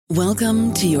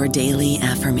Welcome to your daily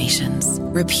affirmations.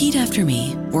 Repeat after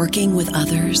me. Working with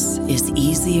others is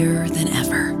easier than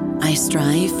ever. I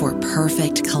strive for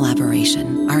perfect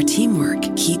collaboration. Our teamwork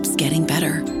keeps getting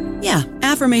better. Yeah,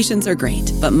 affirmations are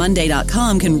great, but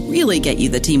Monday.com can really get you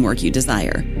the teamwork you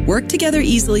desire. Work together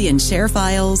easily and share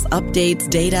files, updates,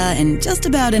 data, and just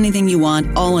about anything you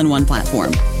want all in one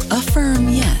platform. Affirm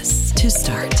yes to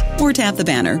start, or tap the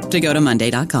banner to go to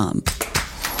Monday.com.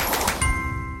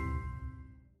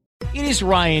 It is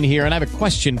Ryan here, and I have a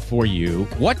question for you.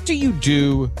 What do you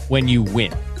do when you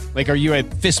win? Like, are you a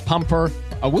fist pumper,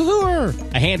 a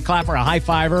woohooer, a hand clapper, a high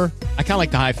fiver? I kind of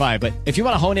like the high five, but if you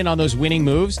want to hone in on those winning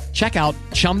moves, check out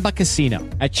Chumba Casino.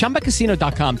 At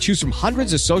ChumbaCasino.com, choose from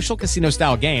hundreds of social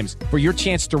casino-style games for your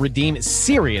chance to redeem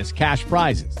serious cash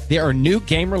prizes. There are new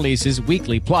game releases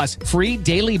weekly, plus free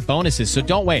daily bonuses. So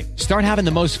don't wait. Start having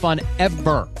the most fun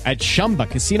ever at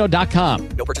ChumbaCasino.com.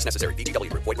 No purchase necessary.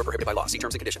 VGW. Void where prohibited by law. See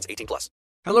terms and conditions. 18+.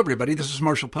 Hello, everybody. This is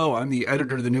Marshall Poe. I'm the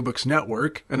editor of the New Books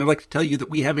Network, and I'd like to tell you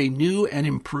that we have a new and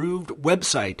improved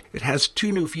website. It has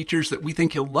two new features that we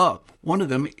think you'll love. One of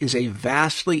them is a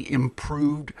vastly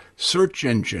improved search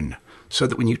engine, so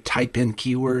that when you type in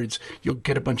keywords, you'll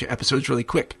get a bunch of episodes really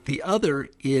quick. The other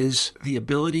is the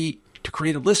ability to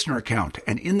create a listener account.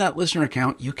 And in that listener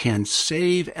account, you can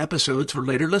save episodes for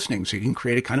later listening. So you can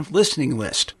create a kind of listening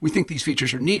list. We think these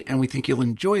features are neat, and we think you'll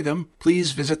enjoy them.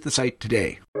 Please visit the site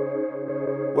today.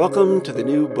 Welcome to the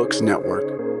New Books Network.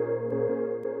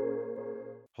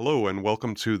 Hello, and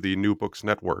welcome to the New Books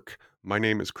Network. My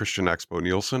name is Christian Axbo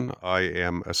Nielsen. I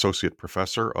am Associate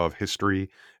Professor of History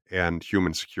and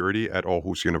Human Security at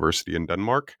Aarhus University in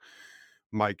Denmark.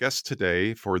 My guest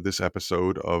today for this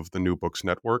episode of the New Books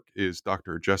Network is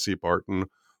Dr. Jessie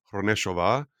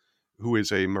Barton-Hronešová, who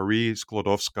is a Marie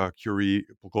Sklodowska-Curie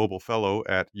Global Fellow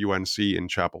at UNC in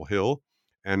Chapel Hill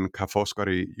and Ka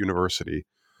Forskari University.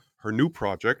 Her new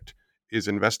project is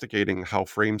investigating how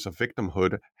frames of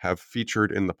victimhood have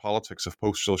featured in the politics of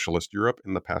post-socialist Europe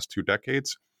in the past 2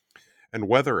 decades, and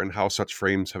whether and how such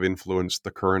frames have influenced the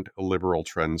current illiberal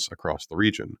trends across the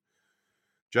region.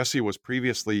 Jessie was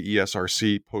previously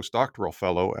ESRC postdoctoral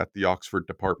fellow at the Oxford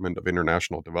Department of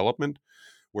International Development,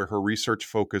 where her research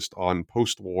focused on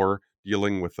post-war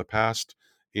dealing with the past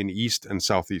in East and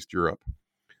Southeast Europe.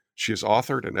 She has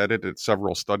authored and edited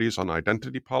several studies on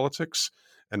identity politics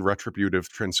and retributive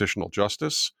transitional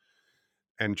justice.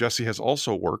 And Jessie has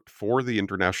also worked for the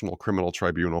International Criminal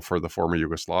Tribunal for the former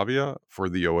Yugoslavia, for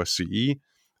the OSCE,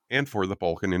 and for the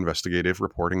Balkan Investigative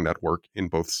Reporting Network in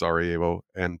both Sarajevo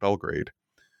and Belgrade.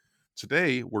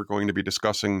 Today, we're going to be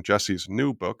discussing Jessie's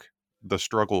new book, The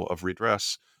Struggle of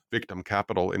Redress, Victim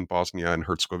Capital in Bosnia and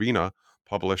Herzegovina,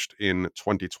 published in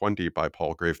 2020 by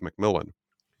Palgrave Macmillan.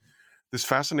 This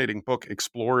fascinating book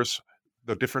explores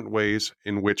the different ways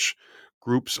in which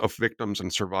groups of victims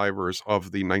and survivors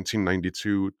of the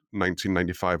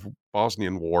 1992-1995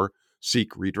 Bosnian War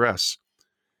seek redress.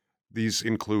 These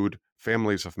include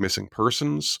families of missing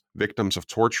persons, victims of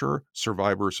torture,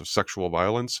 survivors of sexual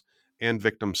violence, and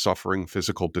victims suffering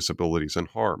physical disabilities and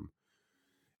harm.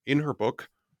 In her book,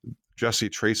 Jessie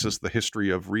traces the history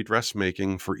of redress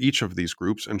making for each of these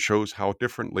groups and shows how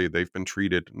differently they've been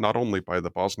treated not only by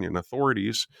the Bosnian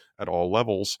authorities at all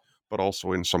levels, but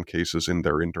also in some cases in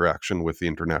their interaction with the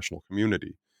international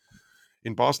community.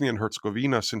 In Bosnia and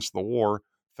Herzegovina, since the war,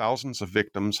 thousands of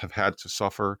victims have had to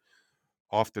suffer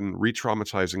often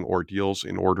re-traumatizing ordeals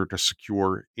in order to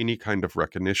secure any kind of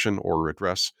recognition or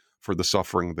redress for the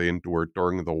suffering they endured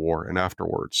during the war and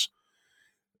afterwards.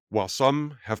 While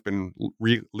some have been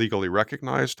legally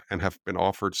recognized and have been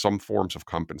offered some forms of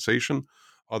compensation,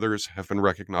 others have been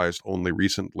recognized only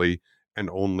recently and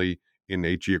only in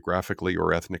a geographically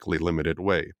or ethnically limited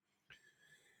way.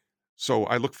 So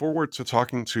I look forward to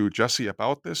talking to Jessie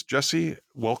about this. Jessie,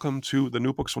 welcome to the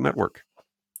New Books Network.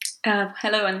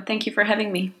 Hello, and thank you for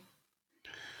having me.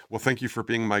 Well, thank you for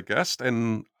being my guest.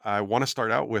 And I want to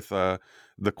start out with the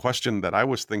question that I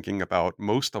was thinking about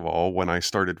most of all when I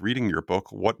started reading your book.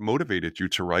 What motivated you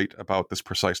to write about this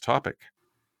precise topic?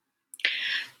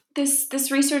 This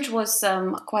research was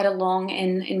quite a long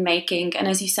in making, and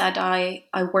as you said, I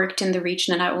worked in the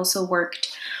region, and I also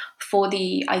worked for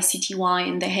the ICTY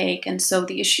in The Hague, and so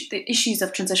the issues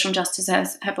of transitional justice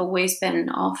have always been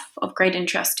of great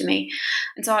interest to me.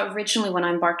 And so originally, when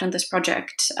I embarked on this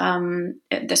project,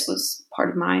 this was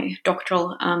part of my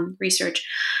doctoral research.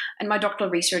 And my doctoral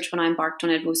research, when I embarked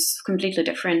on it, was completely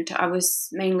different. I was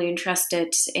mainly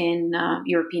interested in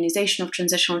Europeanization of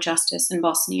transitional justice in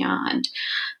Bosnia and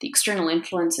the external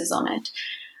influences on it.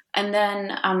 And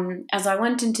then as I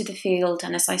went into the field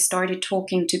and as I started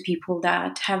talking to people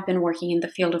that have been working in the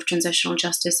field of transitional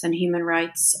justice and human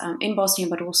rights in Bosnia,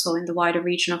 but also in the wider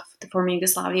region of the former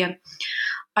Yugoslavia,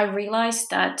 I realized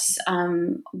that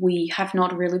we have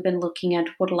not really been looking at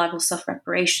what levels of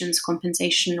reparations,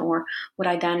 compensation, or what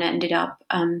I then ended up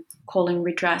calling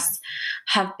redress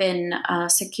have been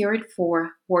secured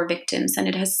for war victims. And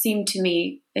it has seemed to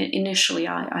me, initially,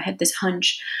 I had this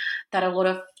hunch that a lot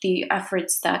of the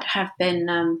efforts that have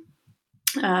been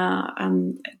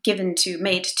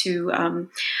made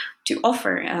to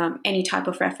offer any type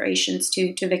of reparations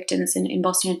to victims in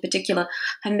Bosnia in particular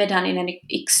have been done in an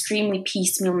extremely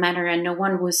piecemeal manner, and no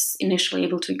one was initially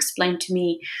able to explain to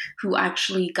me who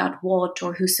actually got what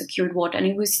or who secured what. And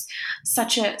it was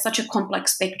such a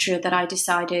complex picture that I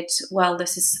decided, well,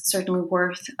 this is certainly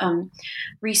worth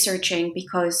researching,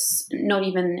 because not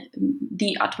even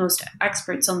the utmost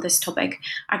experts on this topic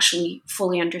actually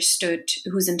fully understood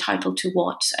who's entitled to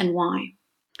what and why.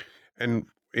 And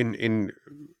in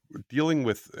dealing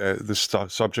with this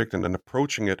subject and then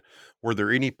approaching it, were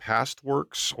there any past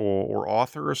works or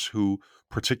authors who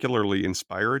particularly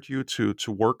inspired you to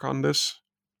work on this?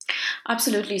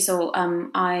 Absolutely. So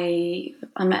I'm a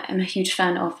huge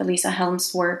fan of Elisa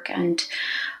Helm's work, and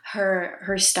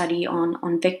her study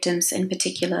on victims in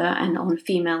particular and on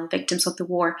female victims of the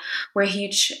war were a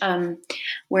huge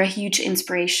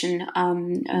inspiration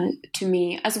to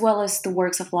me, as well as the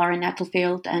works of Laura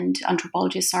Nettlefield and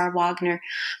anthropologist Sarah Wagner.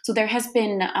 So there has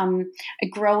been a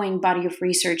growing body of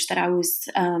research that I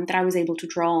was able to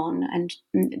draw on, and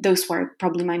those were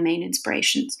probably my main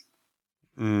inspirations.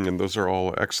 And those are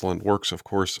all excellent works, of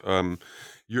course.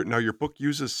 Your book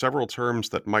uses several terms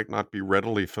that might not be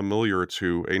readily familiar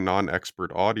to a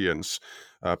non-expert audience.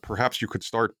 Perhaps you could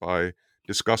start by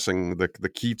discussing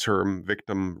the key term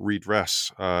victim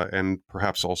redress and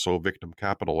perhaps also victim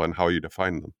capital and how you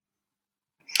define them.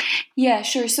 Yeah,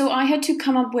 sure. So I had to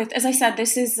come up with, as I said,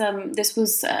 this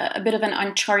was a bit of an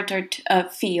uncharted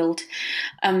field,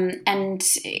 and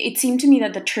it seemed to me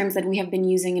that the terms that we have been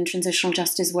using in transitional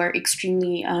justice were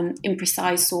extremely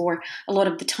imprecise, or a lot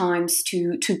of the times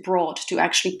too broad to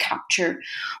actually capture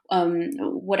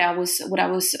what I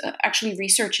was actually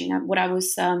researching, what I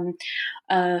was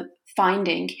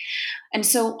finding. And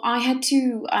so I had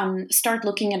to start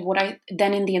looking at what I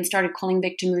then in the end started calling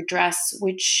victim redress,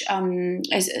 which,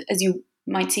 as you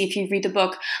might see if you read the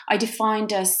book, I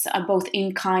defined as both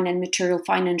in-kind and material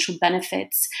financial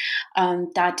benefits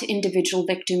that individual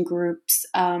victim groups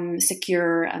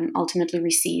secure and ultimately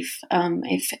receive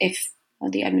if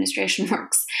the administration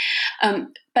works.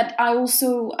 But I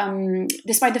also,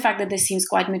 despite the fact that this seems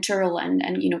quite material and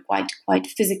quite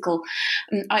physical,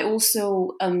 I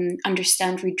also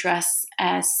understand redress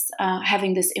as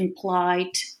having this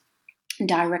implied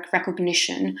direct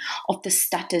recognition of the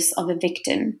status of a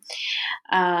victim.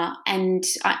 And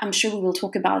I'm sure we will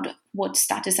talk about what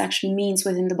status actually means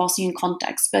within the Bosnian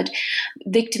context, but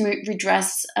victim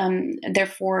redress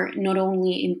therefore not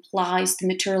only implies the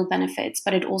material benefits,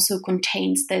 but it also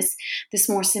contains this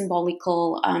more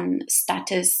symbolical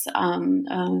status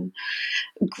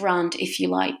grant, if you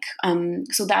like.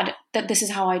 So that this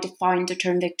is how I define the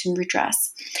term victim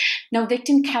redress. Now,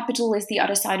 victim capital is the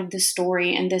other side of the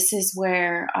story, and this is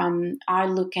where I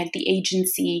look at the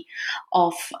agency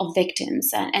of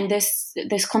victims, and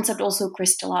this concept also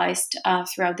crystallized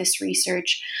throughout this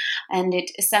research, and it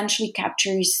essentially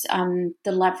captures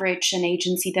the leverage and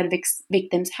agency that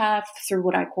victims have through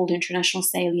what I called international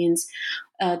salience,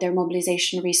 their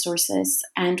mobilization resources,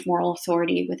 and moral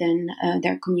authority within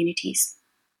their communities.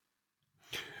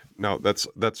 Now,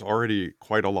 that's already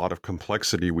quite a lot of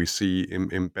complexity we see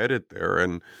embedded there,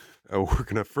 and we're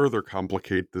going to further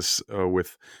complicate this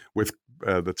with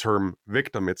the term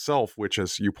victim itself, which,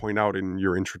 as you point out in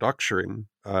your introduction,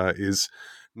 is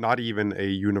not even a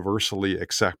universally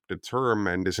accepted term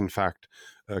and is in fact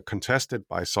contested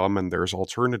by some, and there's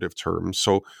alternative terms.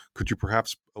 So could you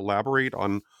perhaps elaborate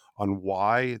on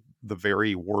why the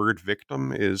very word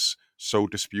victim is so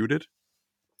disputed?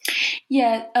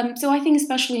 Yeah, so I think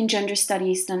especially in gender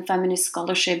studies and feminist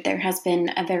scholarship, there has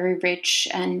been a very rich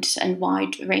and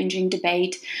wide-ranging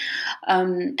debate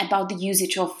about the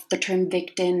usage of the term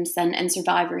victims and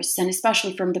survivors, and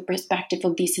especially from the perspective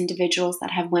of these individuals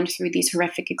that have went through these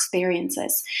horrific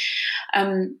experiences.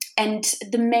 And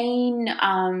the main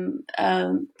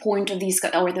point of these,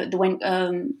 or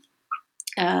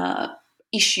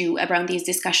issue around these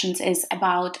discussions is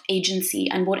about agency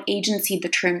and what agency the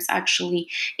terms actually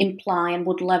imply and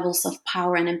what levels of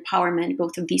power and empowerment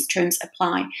both of these terms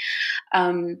apply.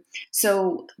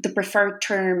 So the preferred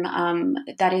term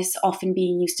that is often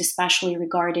being used, especially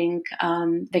regarding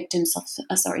victims of,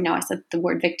 I said the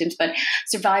word victims, but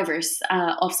survivors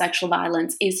of sexual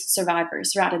violence, is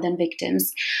survivors rather than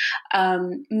victims,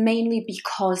 mainly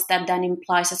because that then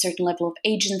implies a certain level of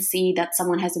agency, that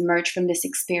someone has emerged from this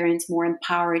experience more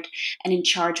empowered and in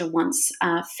charge of one's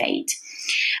fate.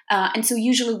 And so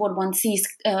usually what one sees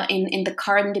in the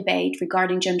current debate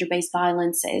regarding gender-based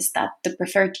violence is that the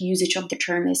preferred usage of the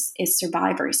term is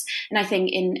survivors. And I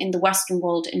think in the Western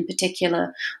world in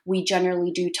particular, we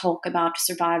generally do talk about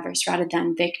survivors rather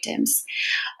than victims.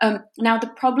 Now,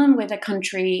 the problem with a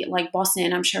country like Bosnia,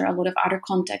 and I'm sure a lot of other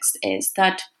contexts, is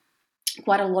that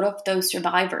quite a lot of those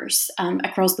survivors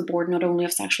across the board, not only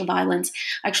of sexual violence,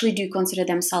 actually do consider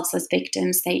themselves as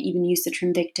victims. They even use the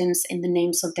term victims in the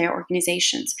names of their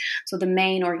organizations. So the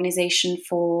main organization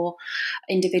for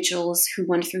individuals who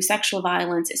went through sexual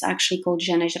violence is actually called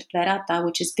Žene žrtve rata,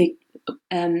 which is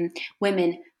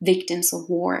women victims of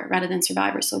war rather than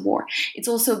survivors of war. It's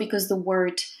also because the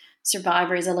word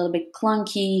survivor is a little bit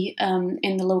clunky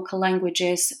in the local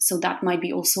languages, so that might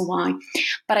be also why.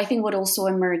 But I think what also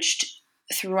emerged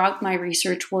throughout my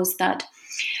research was that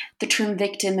the term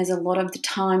victim is a lot of the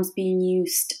times being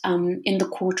used in the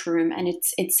courtroom, and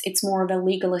it's more of a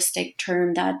legalistic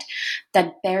term that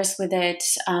bears with it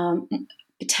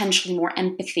potentially more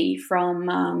empathy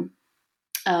from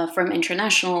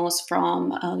internationals,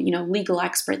 from legal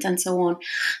experts, and so on.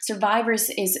 Survivors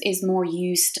is more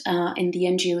used in the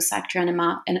NGO sector and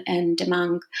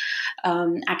among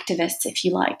activists, if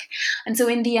you like. And so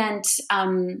in the end,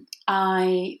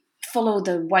 I follow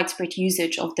the widespread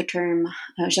usage of the term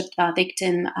žrtva,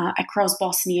 victim, across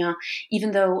Bosnia,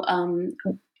 even though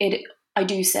I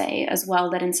do say as well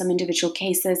that in some individual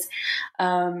cases,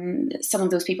 some of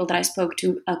those people that I spoke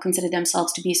to consider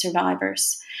themselves to be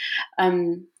survivors.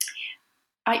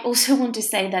 I also want to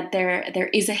say that there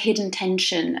is a hidden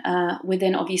tension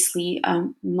within, obviously,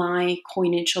 my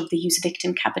coinage of the use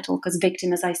victim capital, because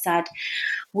victim, as I said,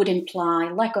 would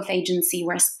imply lack of agency,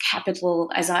 whereas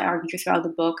capital, as I argue throughout the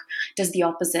book, does the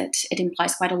opposite. It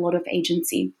implies quite a lot of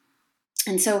agency.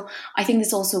 And so I think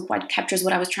this also quite captures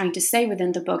what I was trying to say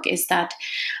within the book, is that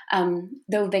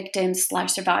though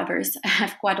victims/survivors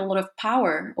have quite a lot of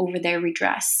power over their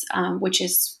redress, which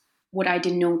is what I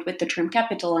denote with the term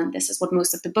capital, and this is what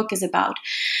most of the book is about,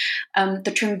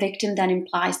 the term victim then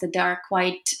implies that there are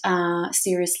quite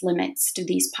serious limits to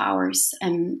these powers,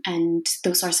 and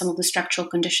those are some of the structural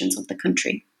conditions of the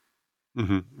country.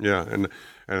 Mm-hmm. Yeah, and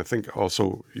I think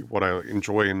also what I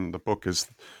enjoy in the book is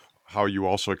how you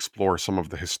also explore some of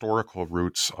the historical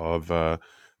roots of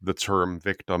the term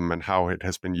victim and how it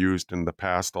has been used in the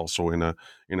past, also in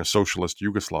a socialist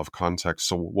Yugoslav context.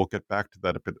 So we'll get back to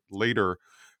that a bit later.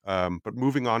 But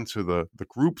moving on to the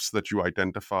groups that you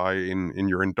identify in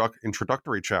your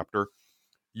introductory chapter,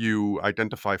 you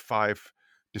identify 5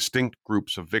 distinct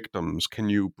groups of victims. Can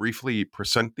you briefly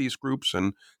present these groups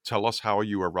and tell us how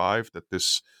you arrived at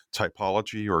this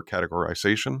typology or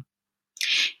categorization?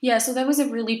 Yeah, so that was a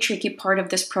really tricky part of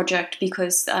this project,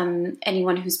 because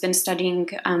anyone who's been studying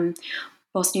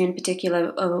Bosnia in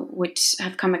particular would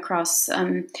have come across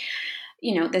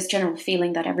this general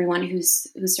feeling that everyone who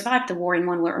survived the war in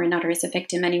one way or another is a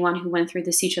victim. Anyone who went through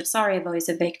the siege of Sarajevo is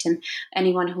a victim.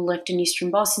 Anyone who lived in eastern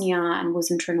Bosnia and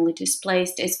was internally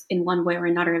displaced is in one way or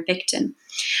another a victim.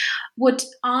 What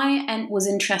I was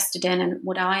interested in, and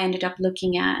what I ended up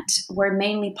looking at, were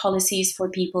mainly policies for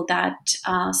people that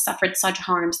suffered such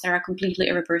harms that are completely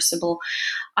irreversible,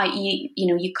 i.e.,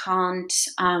 you can't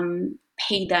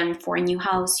pay them for a new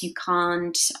house, you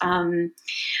can't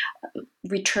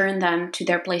return them to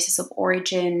their places of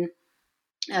origin,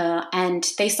 and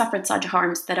they suffered such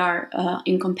harms that are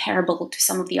incomparable to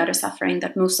some of the other suffering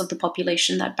that most of the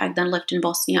population that back then lived in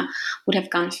Bosnia would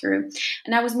have gone through.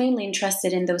 And I was mainly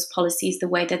interested in those policies, the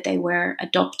way that they were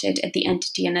adopted at the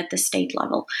entity and at the state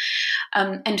level.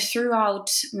 And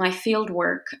throughout my field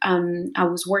work, I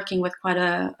was working with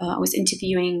I was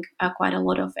interviewing quite a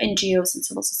lot of NGOs and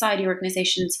civil society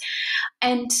organizations.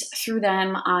 And through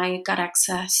them, I got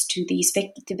access to the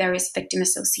various victim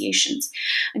associations.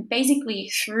 And basically,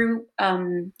 through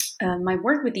my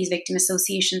work with these victim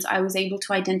associations, I was able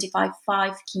to identify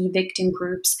 5 key victim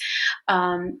groups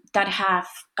that have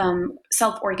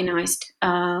self-organized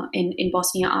in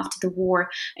Bosnia after the war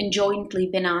and jointly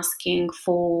been asking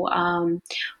for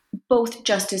both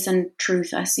justice and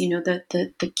truth as,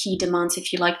 the key demands,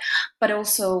 if you like, but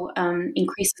also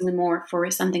increasingly more for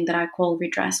something that I call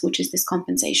redress, which is this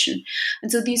compensation.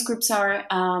 And so these groups are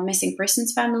missing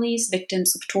persons families,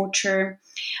 victims of torture,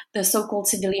 the so-called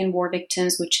civilian war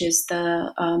victims, which is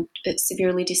the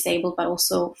severely disabled, but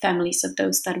also families of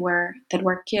those that were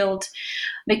killed,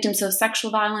 victims of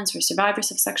sexual violence or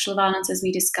survivors of sexual violence, as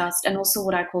we discussed, and also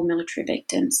what I call military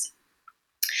victims.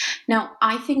 Now,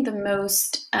 I think the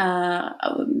most,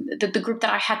 the group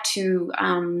that I had to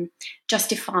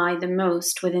justify the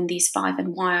most within these five,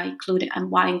 and why I included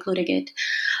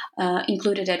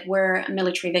it, were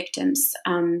military victims.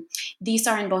 These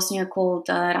are in Bosnia called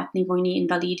ratni vojni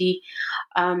invalidi.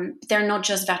 They're not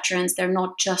just veterans, they're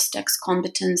not just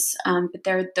ex-combatants, but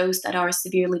they're those that are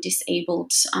severely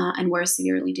disabled and were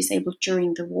severely disabled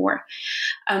during the war.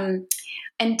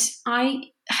 And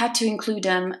I had to include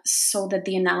them so that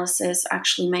the analysis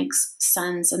actually makes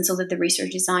sense and so that the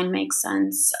research design makes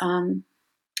sense,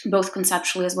 both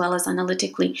conceptually as well as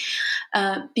analytically,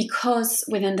 because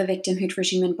within the victimhood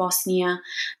regime in Bosnia,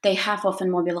 they have often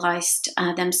mobilized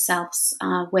themselves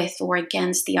with or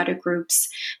against the other groups.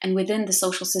 And within the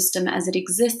social system as it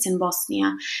exists in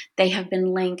Bosnia, they have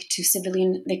been linked to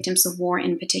civilian victims of war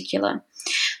in particular.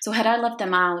 So had I left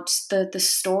them out, the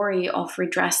story of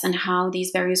redress and how these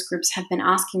various groups have been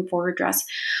asking for redress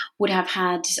would have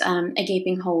had a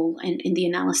gaping hole in the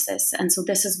analysis. And so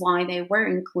this is why they were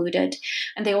included.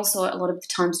 And they also, a lot of the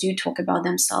times, do talk about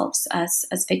themselves as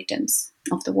victims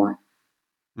of the war.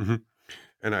 Mm-hmm.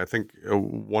 And I think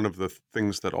one of the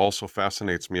things that also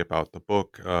fascinates me about the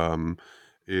book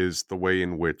is the way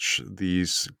in which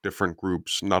these different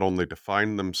groups not only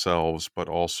define themselves, but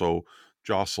also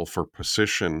jostle for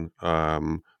position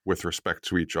with respect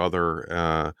to each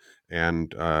other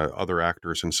and other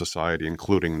actors in society,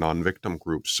 including non-victim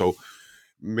groups. So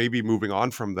maybe moving on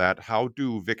from that, how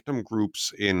do victim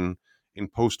groups in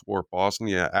post-war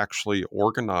Bosnia actually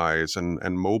organize and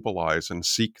mobilize and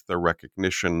seek the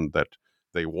recognition that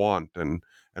they want? And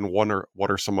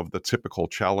what are some of the typical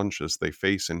challenges they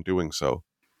face in doing so?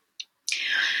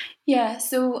 Yeah,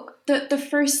 so the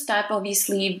first step,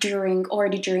 obviously,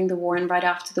 already during the war and right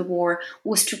after the war,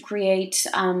 was to create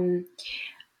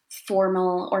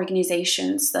formal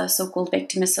organizations, the so-called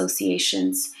victim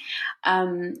associations.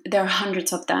 There are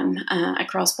hundreds of them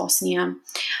across Bosnia.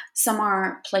 Some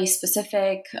are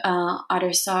place-specific,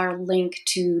 others are linked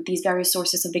to these various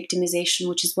sources of victimization,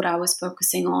 which is what I was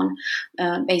focusing on,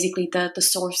 basically the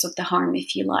source of the harm,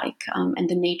 if you like, and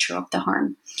the nature of the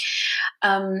harm.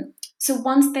 So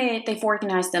once they've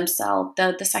organized themselves,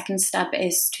 the second step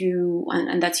is to,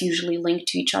 and that's usually linked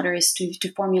to each other, is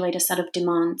to formulate a set of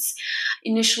demands.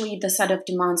 Initially, the set of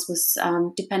demands was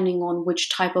depending on which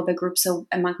type of a group. So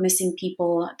among missing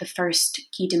people, the first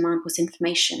key demand was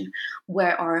information.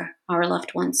 Where are our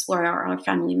loved ones? Where are our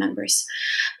family members?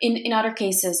 In other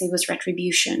cases, it was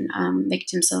retribution.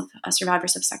 Victims of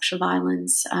survivors of sexual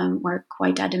violence were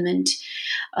quite adamant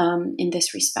in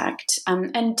this respect.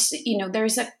 And there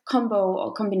is a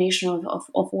combination of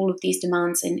all of these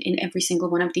demands in every single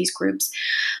one of these groups.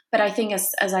 But I think,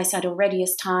 as I said already,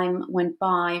 as time went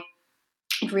by,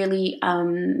 really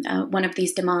one of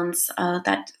these demands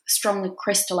that strongly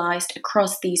crystallized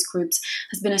across these groups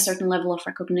has been a certain level of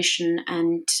recognition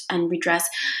and redress.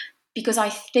 Because I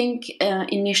think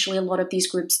initially a lot of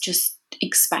these groups just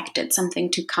expected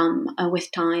something to come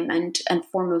with time, and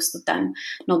for most of them,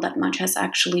 not that much has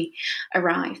actually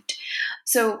arrived.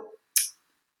 So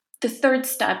the third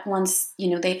step, once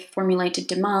they've formulated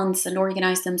demands and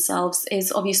organized themselves,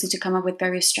 is obviously to come up with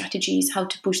various strategies how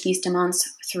to push these demands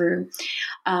through.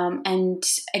 And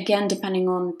again, depending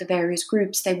on the various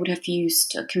groups, they would have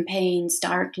used campaigns,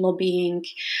 direct lobbying.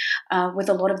 With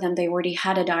a lot of them, they already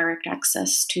had a direct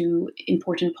access to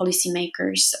important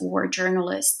policymakers or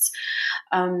journalists,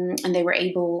 and they were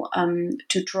able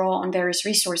to draw on various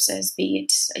resources, be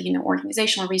it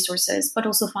organizational resources, but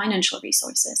also financial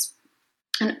resources.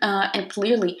 And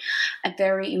clearly, a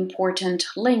very important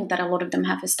link that a lot of them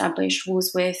have established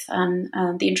was with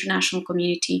the international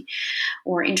community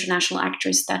or international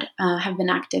actors that have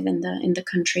been active in the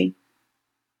country.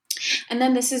 And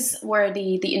then this is where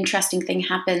the interesting thing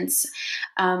happens,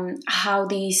 how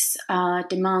these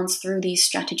demands through these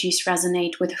strategies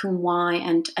resonate with whom, why,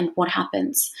 and what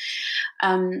happens.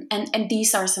 And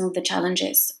these are some of the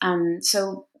challenges.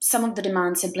 So some of the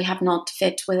demands simply have not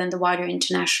fit within the wider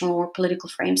international or political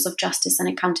frames of justice and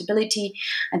accountability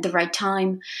at the right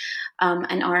time,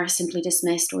 and are simply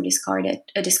dismissed or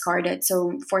discarded.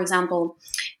 So, for example,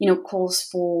 calls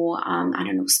for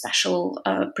special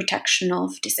protection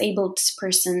of disabled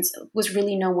persons was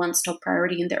really no one-stop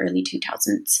priority in the early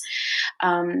 2000s.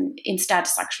 Instead,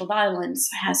 sexual violence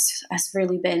has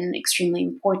really been extremely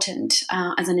important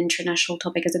as an international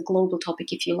topic, as a global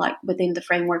topic, if you like, within the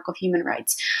framework of human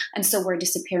rights. And so were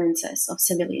disappearances of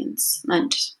civilians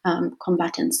and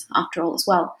combatants, after all, as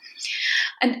well.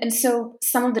 And so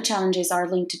some of the challenges are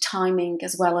linked to timing,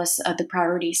 as well as the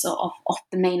priorities of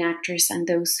the main actors and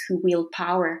those who wield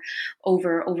power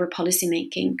over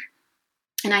policymaking.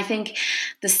 And I think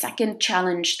the second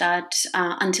challenge that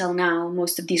until now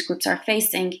most of these groups are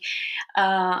facing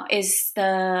is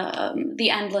the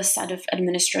endless set of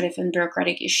administrative and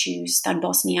bureaucratic issues that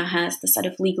Bosnia has, the set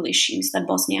of legal issues that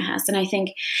Bosnia has. And I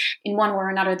think in one way or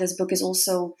another, this book is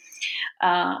also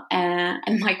a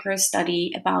micro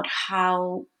study about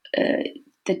how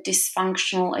the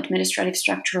dysfunctional administrative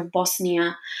structure of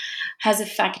Bosnia has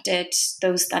affected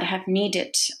those that have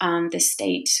needed the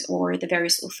state or the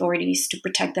various authorities to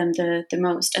protect them the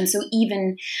most. And so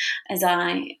even as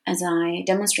I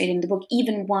demonstrate in the book,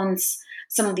 even once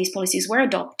some of these policies were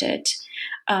adopted,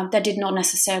 that did not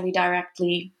necessarily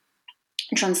directly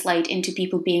translate into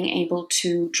people being able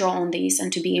to draw on these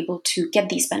and to be able to get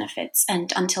these benefits.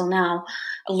 And until now,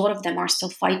 a lot of them are still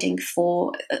fighting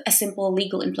for a simple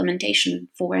legal implementation,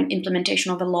 for an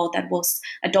implementation of a law that was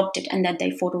adopted and that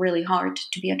they fought really hard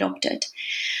to be adopted.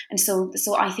 And so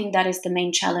I think that is the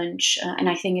main challenge. And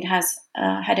I think it has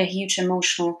had a huge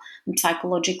emotional and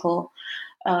psychological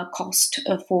cost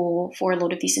for a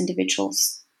lot of these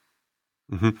individuals.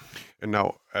 Mm-hmm. And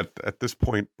now at this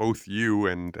point, both you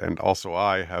and also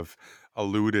I have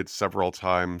alluded several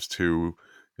times to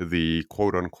the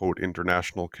quote unquote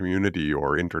international community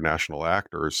or international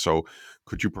actors. So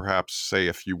could you perhaps say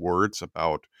a few words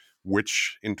about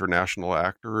which international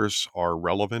actors are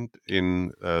relevant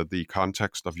in the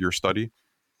context of your study?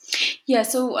 Yeah,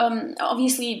 so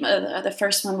obviously the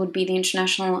first one would be the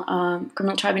International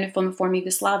Criminal Tribunal for former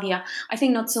Yugoslavia. I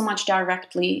think not so much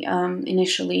directly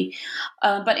initially,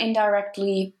 but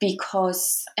indirectly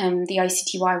because the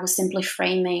ICTY was simply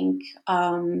framing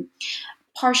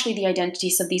partially the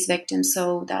identities of these victims,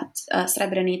 so that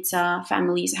Srebrenica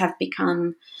families have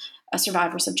become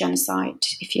survivors of genocide,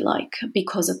 if you like,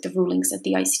 because of the rulings at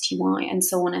the ICTY and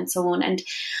so on and so on. And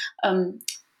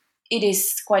it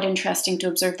is quite interesting to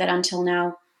observe that until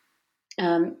now,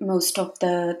 most of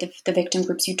the victim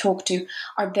groups you talk to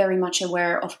are very much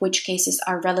aware of which cases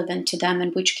are relevant to them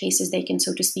and which cases they can,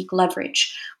 so to speak,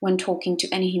 leverage when talking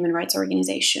to any human rights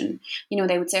organization.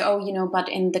 They would say, but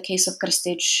in the case of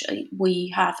Krstić,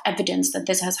 we have evidence that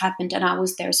this has happened and I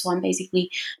was there, so I'm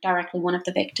basically directly one of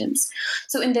the victims.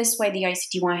 So in this way, the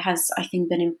ICTY has, I think,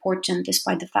 been important,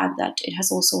 despite the fact that it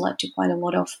has also led to quite a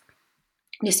lot of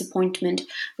disappointment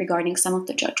regarding some of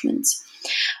the judgments.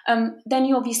 Then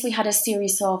you obviously had a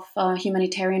series of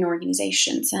humanitarian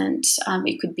organizations, and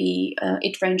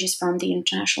it ranges from the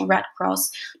International Red Cross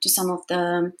to some of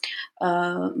the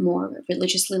more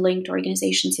religiously linked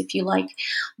organizations, if you like,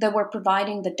 that were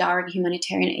providing the direct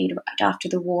humanitarian aid right after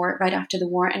the war,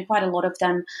 and quite a lot of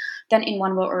them then in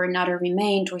one way or another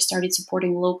remained or started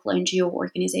supporting local NGO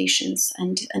organizations.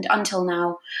 And until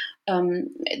now,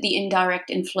 the indirect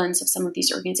influence of some of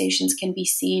these organizations can be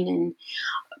seen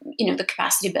in the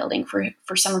capacity building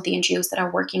for some of the NGOs that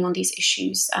are working on these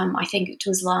issues. I think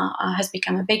Tuzla has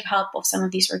become a big hub of some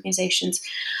of these organizations,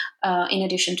 in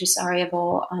addition to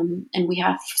Sarajevo, and we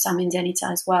have some in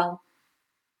Zenica as well.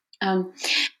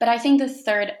 But I think the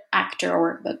third actor,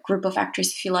 or a group of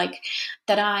actors, if you like,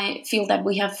 that I feel that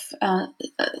we have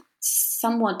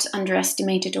somewhat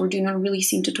underestimated or do not really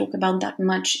seem to talk about that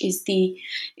much is the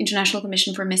International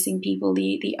Commission for Missing People,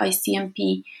 the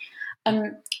ICMP.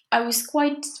 I was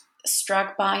quite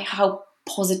struck by how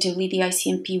positively the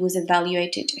ICMP was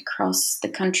evaluated across the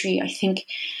country. I think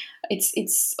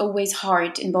it's always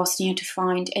hard in Bosnia to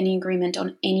find any agreement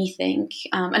on anything.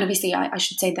 And obviously, I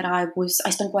should say that I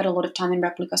spent quite a lot of time in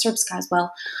Republika Srpska as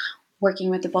well,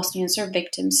 working with the Bosnian Serb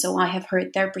victims, so I have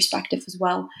heard their perspective as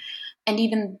well. And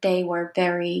even they were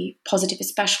very positive,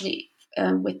 especially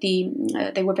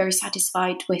they were very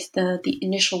satisfied with the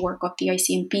initial work of the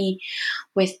ICMP,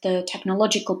 with the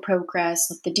technological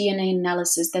progress of the DNA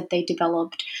analysis that they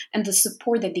developed, and the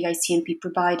support that the ICMP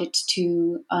provided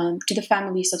to the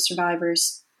families of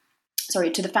survivors.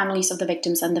 to the families of the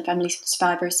victims and the families of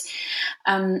survivors.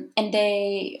 And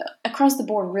they, across the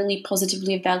board, really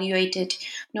positively evaluated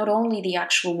not only the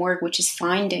actual work, which is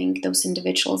finding those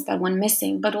individuals that went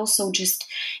missing, but also just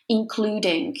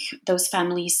including those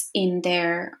families in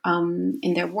their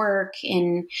work,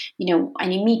 in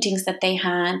any meetings that they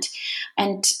had,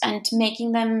 and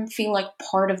making them feel like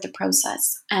part of the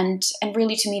process. And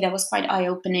really, to me, that was quite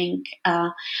eye-opening.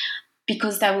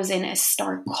 Because that was in a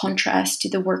stark contrast to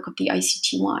the work of the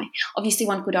ICTY. Obviously,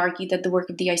 one could argue that the work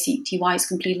of the ICTY is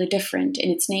completely different in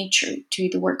its nature to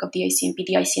the work of the ICMP.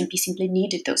 The ICMP simply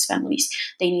needed those families.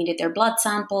 They needed their blood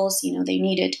samples, they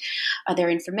needed their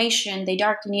information. They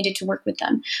directly needed to work with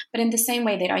them. But in the same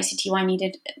way that ICTY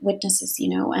needed witnesses,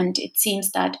 and it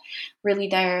seems that really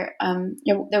there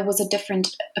was a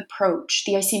different approach.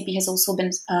 The ICMP has also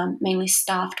been mainly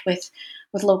staffed with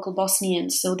local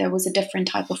Bosnians, so there was a different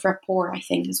type of rapport, I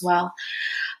think, as well.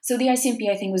 So the ICMP,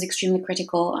 I think, was extremely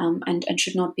critical and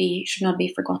should not be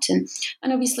forgotten.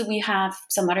 And obviously, we have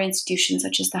some other institutions,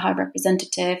 such as the High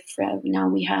Representative. Now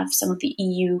we have some of the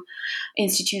EU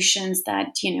institutions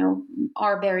that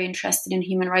are very interested in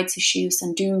human rights issues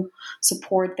and do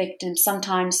support victims.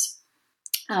 Sometimes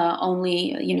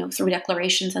only through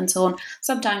declarations and so on,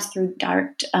 sometimes through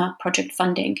direct project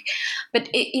funding. But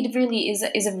it really is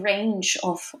a range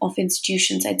of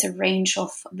institutions. It's a range of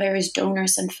various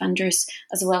donors and funders,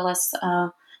 as well as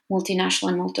multinational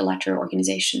and multilateral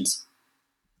organizations.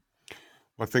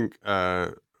 I think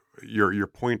your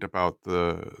point about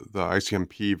the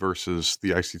ICMP versus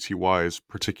the ICTY is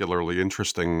particularly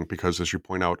interesting because, as you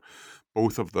point out,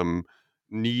 both of them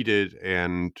needed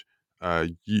and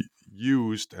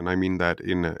used, and I mean that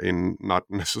in not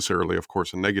necessarily, of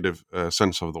course, a negative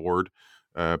sense of the word.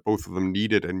 Both of them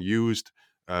needed and used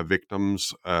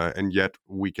victims, and yet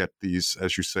we get these,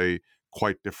 as you say,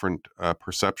 quite different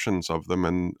perceptions of them.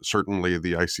 And certainly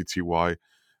the ICTY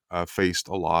faced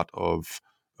a lot of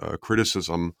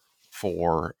criticism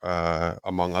for,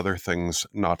 among other things,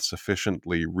 not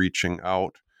sufficiently reaching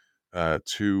out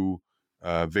to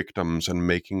victims and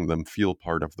making them feel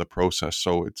part of the process.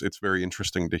 So it's very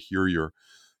interesting to hear your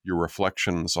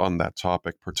reflections on that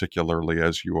topic, particularly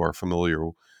as you are familiar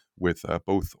with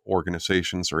both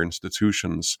organizations or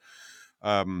institutions.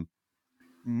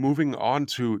 Moving on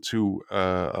to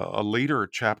a later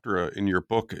chapter in your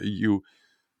book, you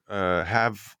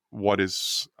have what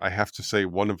is, I have to say,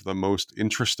 one of the most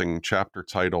interesting chapter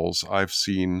titles I've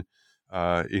seen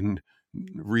in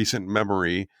recent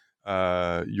memory.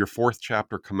 Your fourth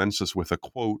chapter commences with a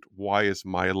quote, "Why is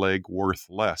my leg worth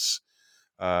less?"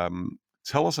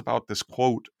 Tell us about this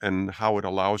quote and how it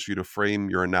allows you to frame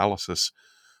your analysis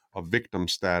of victim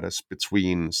status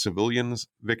between civilians,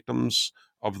 victims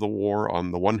of the war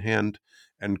on the one hand,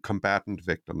 and combatant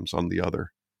victims on the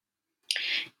other.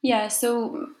 Yeah,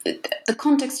 so the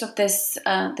context of this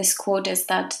quote is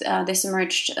that this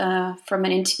emerged from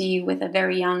an interview with a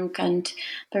very young and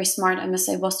very smart, I must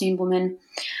say, Bosnian woman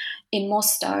in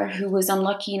Mostar, who was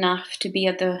unlucky enough to be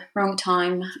at the wrong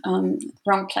time,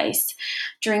 wrong place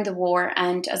during the war.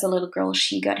 And as a little girl,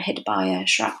 she got hit by a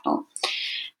shrapnel.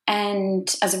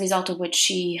 And as a result of which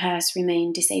she has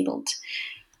remained disabled.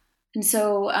 And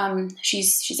so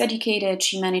she's educated,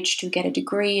 she managed to get a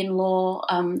degree in law,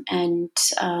 and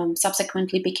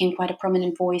subsequently became quite a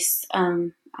prominent voice,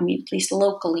 at least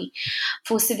locally,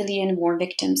 for civilian war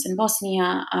victims in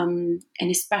Bosnia, and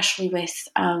especially with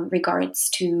regards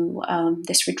to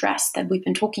this redress that we've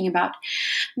been talking about.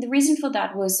 And the reason for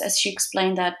that was, as she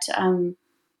explained, that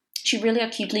she really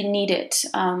acutely needed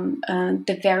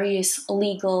the various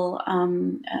legal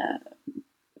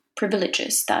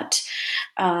privileges that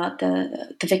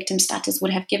the victim status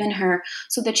would have given her,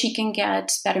 so that she can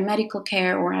get better medical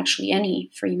care, or actually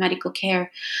any free medical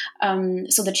care,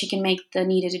 so that she can make the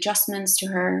needed adjustments to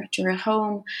her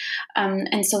home,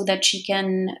 and so that she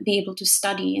can be able to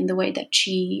study in the way that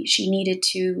she needed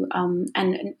to,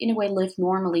 and in a way live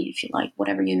normally, if you like,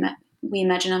 whatever we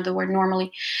imagine on the word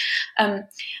normally.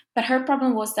 But her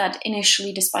problem was that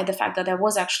initially, despite the fact that there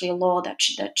was actually a law that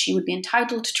she would be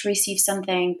entitled to receive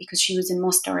something because she was in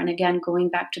Mostar, and again, going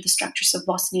back to the structures of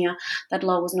Bosnia, that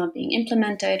law was not being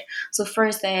implemented. So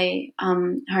first her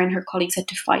and her colleagues had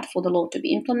to fight for the law to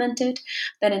be implemented.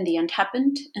 That in the end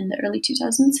happened in the early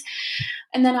 2000s.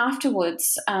 And then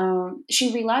afterwards,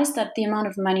 she realized that the amount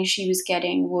of money she was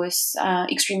getting was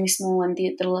extremely small, and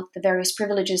the various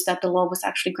privileges that the law was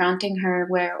actually granting her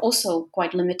were also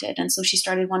quite limited. And so she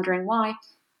started wondering why.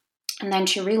 And then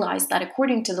she realized that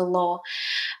according to the law,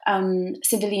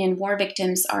 civilian war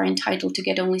victims are entitled to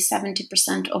get only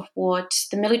 70% of what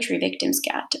the military victims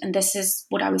get. And this is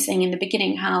what I was saying in the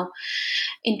beginning, how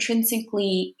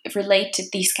intrinsically related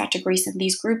these categories and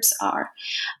these groups are.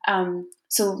 And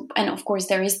of course,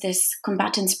 there is this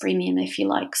combatants premium, if you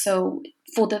like. So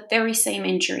for the very same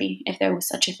injury, if there was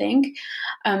such a thing,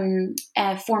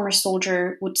 a former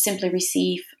soldier would simply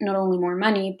receive not only more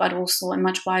money, but also a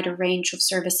much wider range of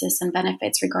services and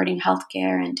benefits regarding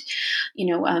healthcare. And,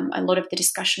 a lot of the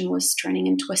discussion was turning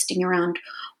and twisting around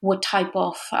what type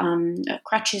of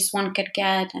crutches one could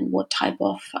get, and what type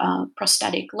of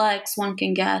prosthetic legs one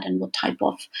can get, and what type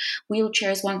of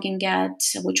wheelchairs one can get,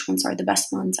 which ones are the best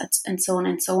ones, and so on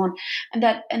and so on. And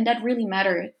that really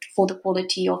mattered for the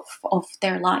quality of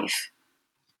their life.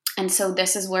 And so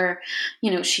this is where,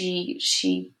 she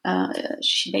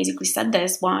basically said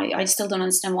this, why I still don't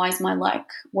understand, why is my leg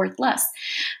worth less?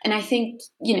 And I think,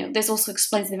 this also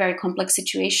explains the very complex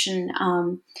situation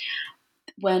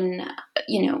when,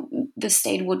 the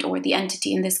state would, or the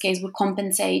entity in this case, would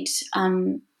compensate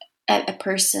a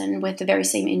person with the very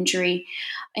same injury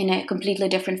in a completely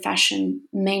different fashion,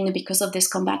 mainly because of this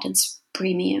combatants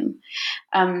premium.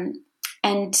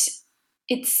 And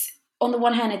it's, on the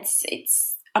one hand,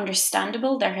 it's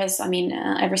understandable. There has,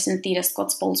 ever since Theda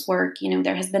Scott's work,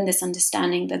 there has been this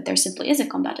understanding that there simply is a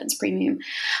combatants premium.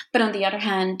 But on the other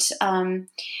hand,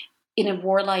 in a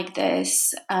war like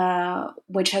this,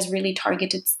 which has really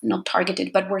not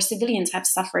targeted, but where civilians have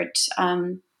suffered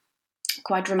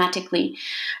quite dramatically,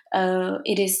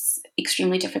 it is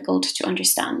extremely difficult to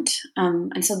understand.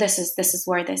 And so this is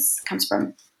where this comes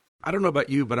from. I don't know about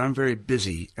you, but I'm very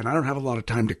busy and I don't have a lot of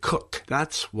time to cook.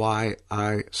 That's why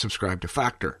I subscribe to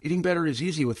Factor. Eating better is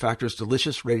easy with Factor's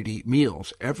delicious, ready-to-eat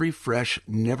meals. Every fresh,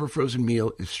 never frozen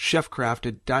meal is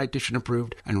chef-crafted, dietitian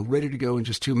approved, and ready to go in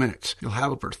just 2 minutes. You'll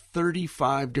have over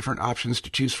 35 different options to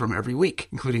choose from every week,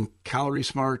 including Calorie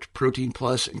Smart, Protein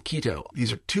Plus, and Keto.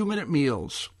 These are 2-minute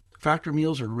meals. Factor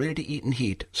meals are ready to eat and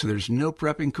heat, so there's no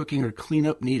prepping, cooking, or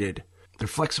cleanup needed. They're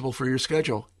flexible for your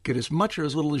schedule. Get as much or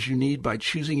as little as you need by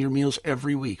choosing your meals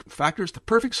every week. Factor is the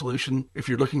perfect solution if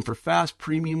you're looking for fast,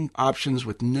 premium options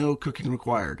with no cooking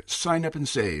required. Sign up and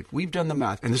save. We've done the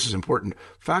math, and this is important.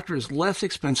 Factor is less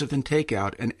expensive than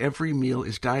takeout, and every meal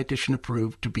is dietitian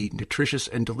approved to be nutritious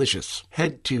and delicious.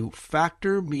 Head to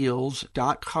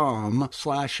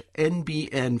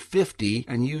factormeals.com/NBN50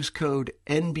 and use code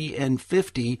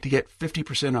NBN50 to get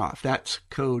 50% off. That's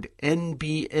code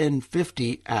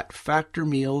NBN50 at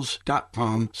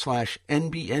factormeals.com/NBN50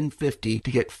 to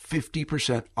get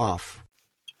 50% off.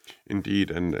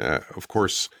 Indeed. And of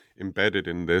course, embedded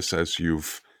in this, as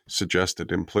you've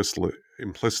suggested implicitly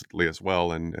as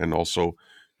well, and also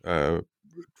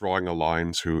drawing a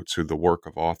line to the work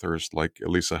of authors like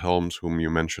Elisa Helms, whom you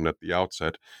mentioned at the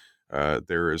outset,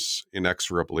 there is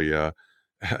inexorably a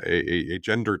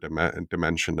gender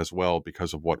dimension as well,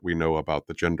 because of what we know about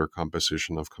the gender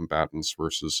composition of combatants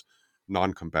versus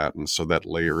non-combatants. So that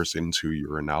layers into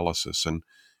your analysis and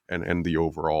the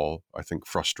overall, I think,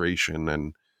 frustration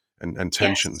and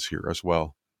tensions here as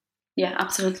well. Yeah,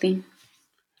 absolutely.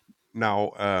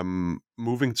 Now,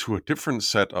 moving to a different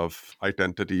set of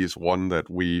identities, one that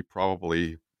we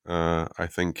probably, I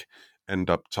think, end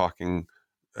up talking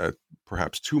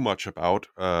perhaps too much about.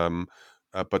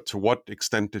 But to what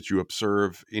extent did you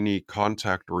observe any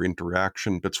contact or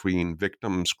interaction between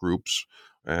victims groups,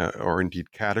 or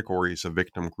indeed categories of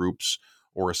victim groups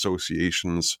or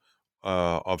associations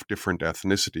of different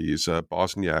ethnicities,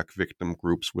 Bosniak victim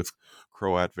groups with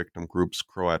Croat victim groups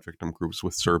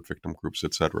with Serb victim groups,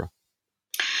 etc.?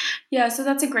 Yeah, so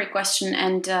that's a great question.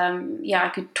 And I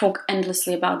could talk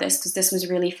endlessly about this because this was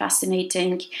really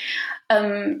fascinating.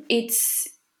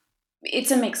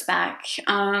 It's a mixed bag.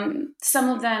 Some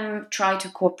of them try to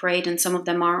cooperate and some of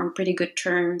them are on pretty good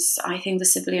terms. I think the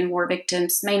civilian war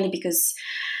victims, mainly because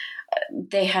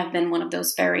they have been one of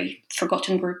those very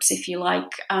forgotten groups, if you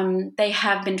like. They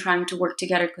have been trying to work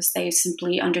together because they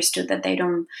simply understood that they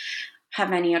don't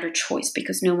have any other choice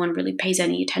because no one really pays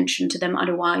any attention to them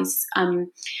otherwise.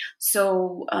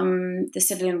 So the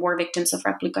civilian war victims of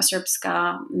Republika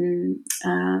Srpska,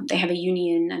 they have a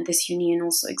union, and this union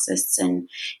also exists in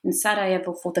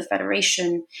Sarajevo for the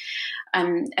Federation,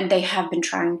 and they have been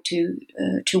trying to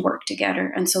work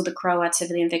together. And so the Croat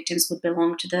civilian victims would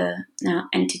belong to the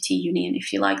entity union,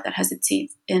 if you like, that has its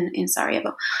seat in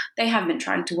Sarajevo. They have been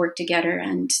trying to work together,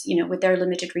 and with their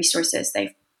limited resources,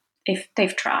 they've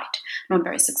tried, not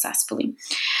very successfully.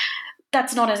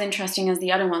 That's not as interesting as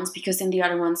the other ones, because in the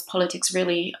other ones, politics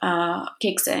really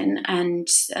kicks in, and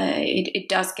it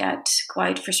does get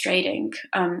quite frustrating.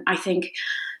 I think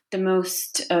the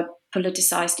most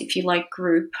politicized, if you like,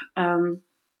 group,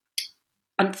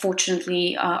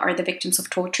 unfortunately, are the victims of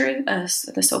torture,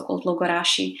 the so-called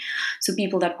logorashi, so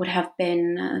people that would have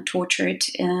been tortured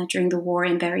during the war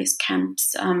in various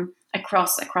camps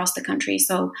across the country.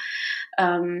 So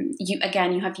you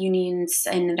have unions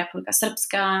in Republika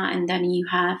Srpska, and then you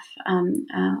have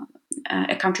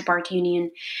a counterpart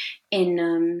union in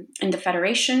the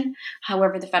Federation.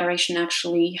 However, the Federation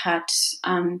actually had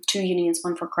two unions,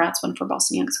 one for Croats, one for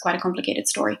Bosnia. It's quite a complicated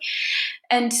story.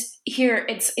 And here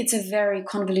it's a very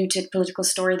convoluted political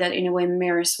story that in a way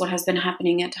mirrors what has been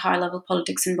happening at high-level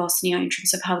politics in Bosnia in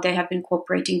terms of how they have been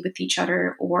cooperating with each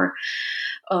other or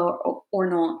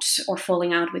not, or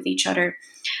falling out with each other.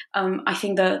 I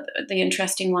think the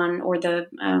interesting one, or the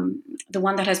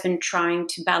one that has been trying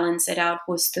to balance it out,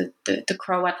 was the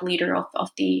Croat leader of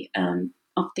the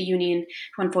union,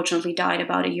 who unfortunately died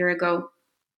about a year ago.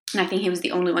 And I think he was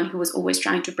the only one who was always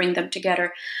trying to bring them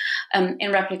together. In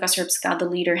Republika Srpska, the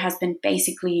leader has been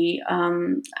basically,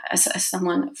 as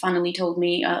someone finally told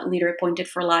me, a leader appointed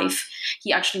for life.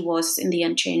 He actually was, in the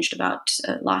end, changed about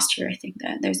last year. I think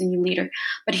that there's a new leader.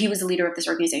 But he was the leader of this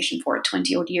organization for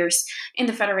 20-odd years. In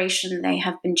the Federation, they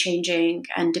have been changing,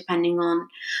 and depending on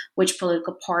which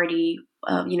political party,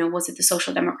 was it the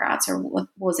Social Democrats or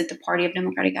was it the Party of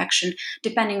Democratic Action?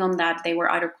 Depending on that, they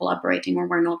were either collaborating or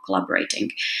were not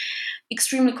collaborating.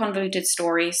 Extremely convoluted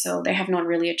story, so they have not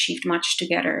really achieved much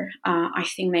together. I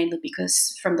think mainly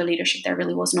because from the leadership there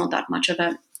really was not that much of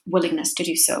a willingness to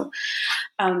do so.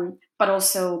 But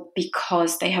also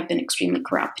because they have been extremely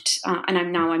corrupt. And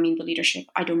I mean the leadership.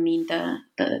 I don't mean the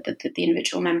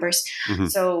individual members. Mm-hmm.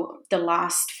 So the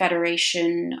last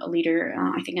Federation leader,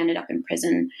 I think, ended up in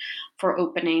prison for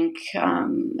opening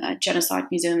a genocide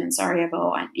museum in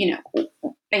Sarajevo. And,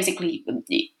 basically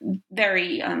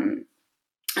very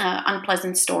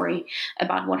unpleasant story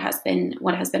about what has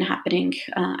been happening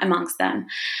amongst them.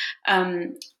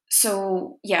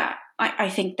 So yeah, I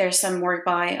think there's some work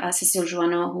by Cécile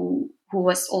Jouanneau, who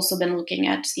has also been looking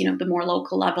at the more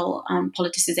local level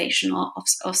politicization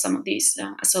of some of these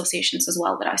associations as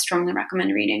well, that I strongly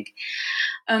recommend reading.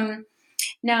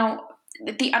 Now,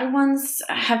 the other ones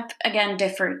have again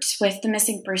differed. With the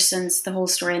missing persons, the whole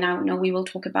story, and I know we will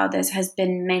talk about this, has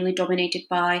been mainly dominated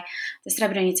by the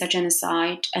Srebrenica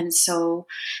genocide. And so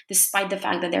despite the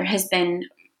fact that there has been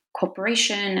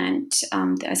cooperation, and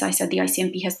as I said, the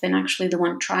ICMP has been actually the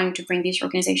one trying to bring these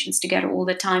organizations together all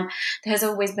the time, there has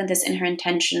always been this inherent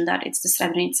tension that it's the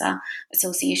Srebrenica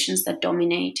associations that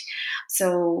dominate.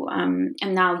 So, and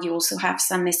now you also have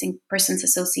some missing persons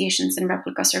associations in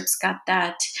Republika Srpska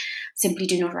that simply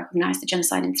do not recognize the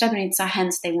genocide in Srebrenica,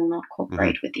 hence they will not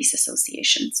cooperate with these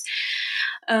associations.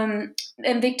 And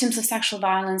victims of sexual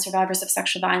violence, survivors of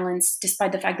sexual violence,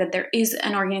 despite the fact that there is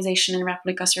an organization in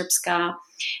Republika Srpska,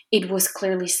 it was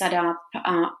clearly set up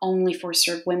only for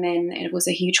Serb women. It was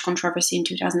a huge controversy in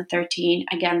 2013.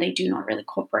 Again, they do not really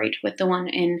cooperate with the one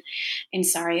in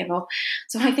Sarajevo.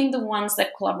 So I think the ones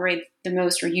that collaborate the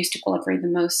most, or used to collaborate the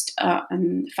most,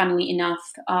 funnily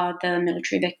enough, are the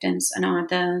military victims and are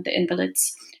the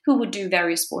invalids, who would do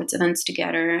various sports events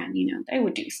together, and they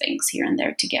would do things here and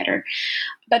there together.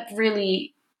 But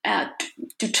really,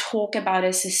 to talk about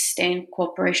a sustained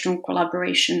cooperation or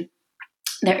collaboration,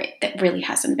 there really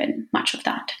hasn't been much of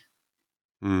that.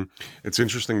 It's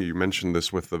interesting you mentioned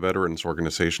this with the veterans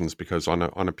organizations, because on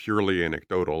a purely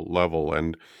anecdotal level,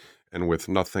 and with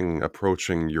nothing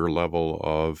approaching your level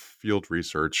of field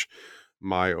research,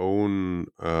 my own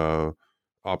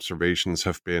observations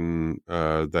have been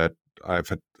that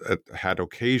I've had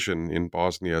occasion in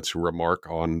Bosnia to remark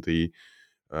on the,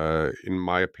 in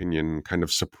my opinion, kind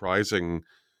of surprising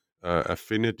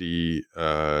affinity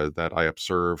that I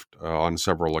observed on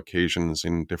several occasions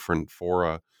in different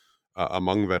fora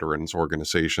among veterans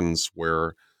organizations,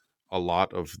 where a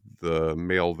lot of the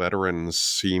male veterans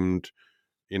seemed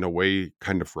in a way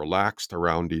kind of relaxed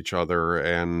around each other,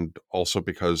 and also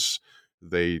because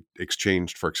they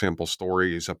exchanged, for example,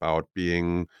 stories about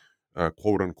being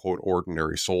quote unquote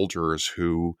ordinary soldiers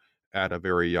who at a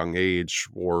very young age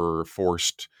were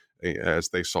forced, as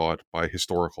they saw it by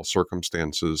historical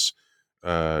circumstances,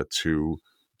 to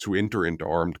enter into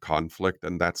armed conflict.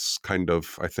 And that's kind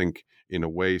of, I think, in a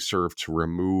way served to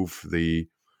remove the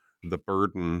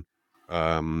burden,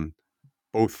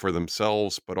 both for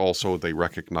themselves, but also they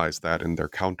recognize that in their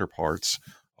counterparts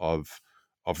of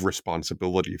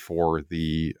responsibility for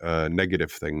the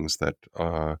negative things that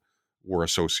were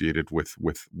associated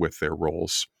with their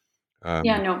roles.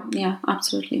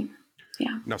 Absolutely.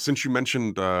 Yeah. Now, since you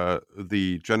mentioned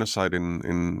the genocide in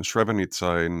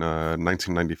Srebrenica in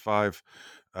 1995,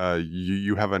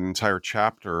 You have an entire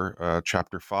chapter,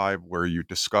 chapter 5, where you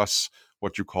discuss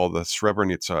what you call the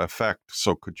Srebrenica effect.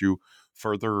 So could you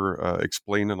further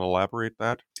explain and elaborate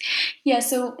that? Yeah,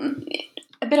 so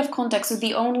a bit of context. So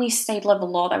the only state-level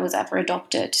law that was ever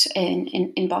adopted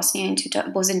in Bosnia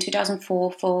was in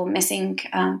 2004 for missing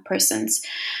persons,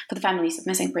 for the families of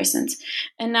missing persons.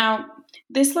 And now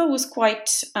this law was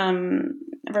quite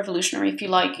revolutionary, if you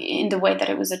like, in the way that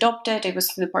it was adopted. It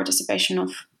was through the participation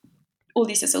of all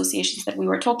these associations that we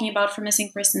were talking about for missing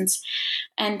persons.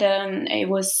 And it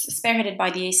was spearheaded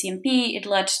by the ACMP. It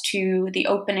led to the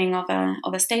opening of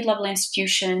a state-level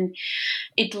institution.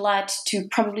 It led to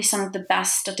probably some of the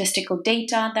best statistical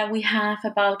data that we have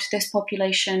about this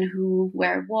population, who,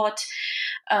 where, what.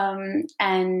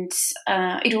 And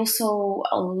it also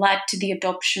led to the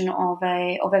adoption of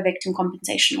a victim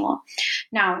compensation law.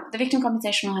 Now, the victim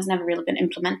compensation law has never really been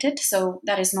implemented, so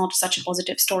that is not such a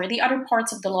positive story. The other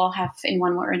parts of the law have, in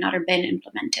one way or another, been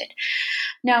implemented.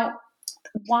 Now,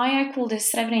 why I call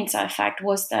this Srebrenica effect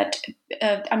was that,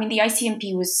 the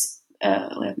ICMP was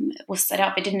set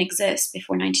up. It didn't exist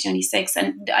before 1996,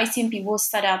 and the ICMP was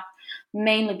set up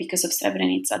mainly because of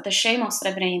Srebrenica. The shame of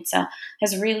Srebrenica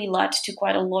has really led to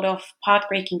quite a lot of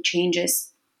path-breaking changes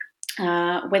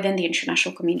within the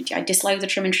international community. I dislike the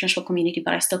term international community,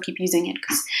 but I still keep using it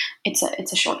because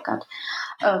it's a shortcut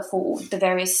for the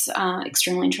various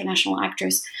external international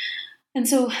actors. And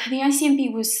so the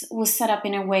ICMP was set up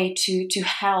in a way to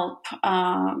help,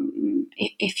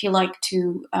 if you like,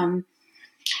 to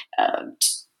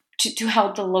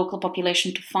help the local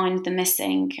population to find the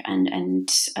missing and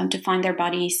to find their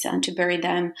bodies and to bury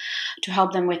them, to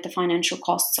help them with the financial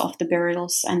costs of the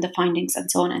burials and the findings and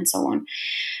so on and so on.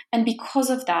 And because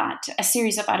of that, a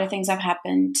series of other things have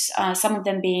happened, some of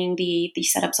them being the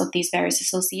setups of these various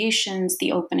associations,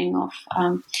 the opening of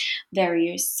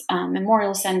various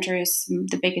memorial centers,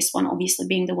 the biggest one obviously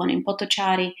being the one in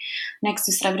Potocari next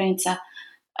to Srebrenica.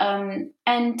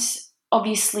 And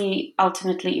obviously,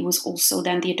 ultimately, it was also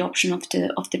then the adoption of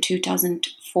the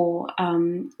 2004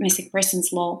 missing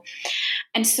persons law.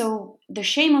 And so the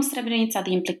shame of Srebrenica,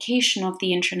 the implication of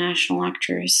the international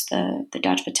actors, the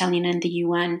Dutch battalion and the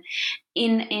UN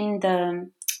in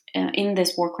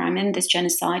this war crime, in this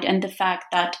genocide, and the fact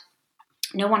that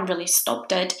no one really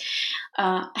stopped it,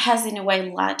 has in a way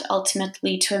led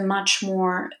ultimately to a much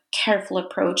more careful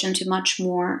approach and to much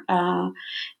more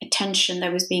attention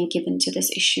that was being given to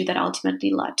this issue that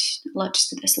ultimately led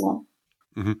to this law.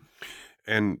 Mm-hmm.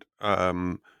 And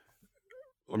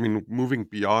moving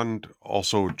beyond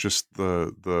also just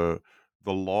the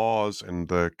laws and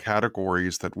the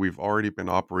categories that we've already been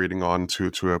operating on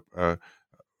to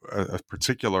a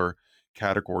particular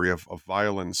category of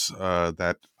violence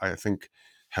that I think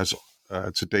has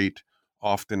to date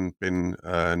often been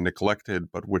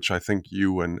neglected, but which I think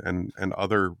you and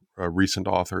other recent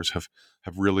authors have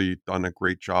really done a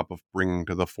great job of bringing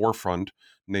to the forefront,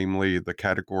 namely the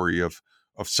category of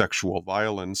sexual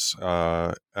violence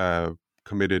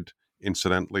committed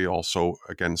incidentally also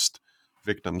against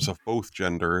victims of both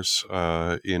genders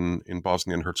in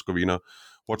Bosnia and Herzegovina.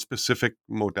 What specific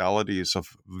modalities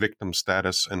of victim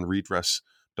status and redress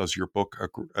does your book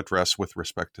address with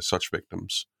respect to such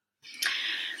victims?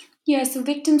 Yeah, so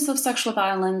victims of sexual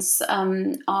violence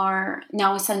are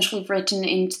now essentially written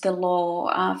into the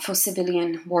law for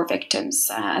civilian war victims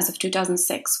as of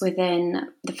 2006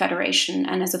 within the Federation.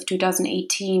 And as of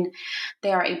 2018,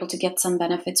 they are able to get some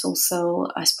benefits also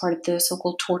as part of the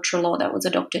so-called torture law that was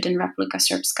adopted in Republika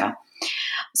Srpska.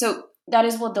 So that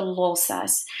is what the law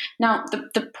says. Now,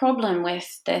 the problem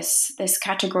with this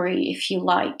category, if you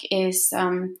like, is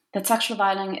that sexual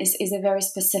violence is a very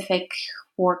specific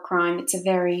war crime. It's a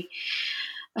very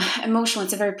emotional.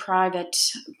 It's a very private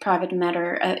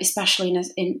matter, especially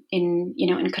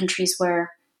in countries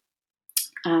where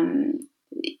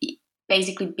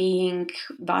basically being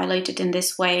violated in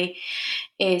this way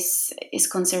is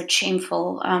considered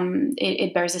shameful.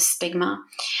 It bears a stigma.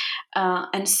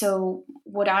 And so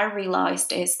what I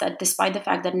realized is that despite the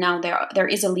fact that now there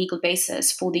is a legal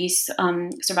basis for these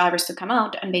survivors to come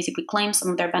out and basically claim some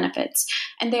of their benefits,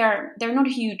 and they're not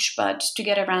huge, but to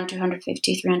get around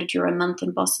 250, 300 euro a month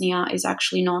in Bosnia is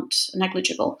actually not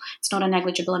negligible. It's not a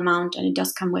negligible amount, and it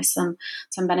does come with some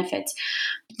benefits.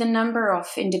 The number of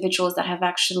individuals that have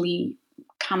actually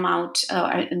come out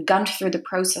and gone through the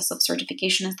process of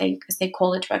certification, as they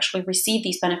call it, to actually receive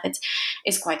these benefits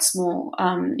is quite small.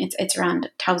 It's around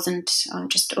 1,000,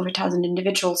 just over 1,000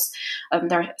 individuals.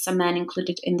 There are some men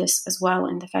included in this as well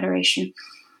in the Federation.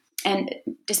 And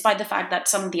despite the fact that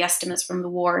some of the estimates from the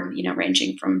war,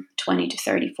 ranging from 20 to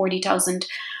 30, 40,000,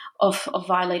 of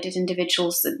violated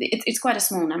individuals. It's quite a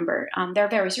small number. There are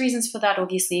various reasons for that.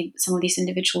 Obviously, some of these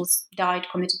individuals died,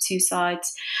 committed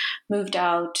suicides, moved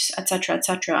out, etc.,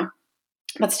 etc.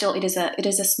 But still, it is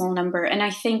a small number. And I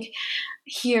think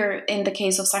here, in the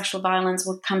case of sexual violence,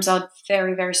 what comes out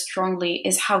very, very strongly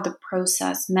is how the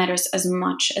process matters as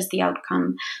much as the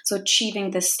outcome. So achieving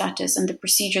this status and the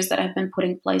procedures that have been put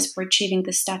in place for achieving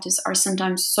this status are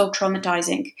sometimes so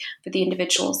traumatizing for the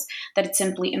individuals that it's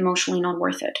simply emotionally not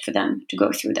worth it for them to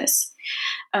go through this.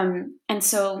 And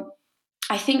so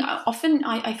I think often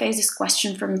I face this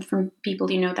question from people,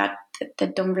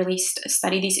 that don't really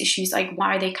study these issues. Like,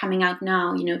 why are they coming out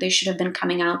now? They should have been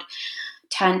coming out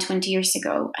 10, 20 years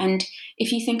ago. And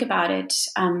if you think about it,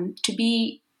 to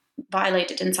be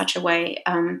violated in such a way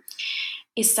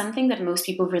is something that most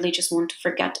people really just want to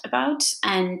forget about.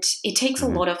 And it takes a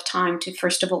lot of time to,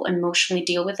 first of all, emotionally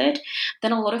deal with it.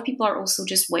 Then a lot of people are also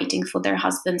just waiting for their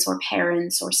husbands or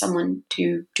parents or someone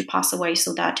to pass away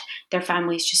so that their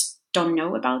families just don't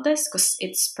know about this because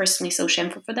it's personally so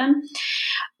shameful for them.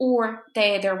 Or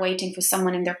they're waiting for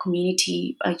someone in their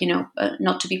community,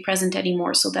 not to be present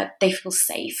anymore so that they feel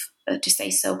safe to say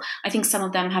so. I think some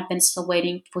of them have been still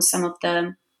waiting for some of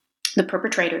the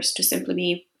perpetrators to simply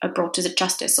be brought to the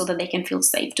justice so that they can feel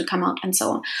safe to come out and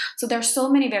so on. So there are so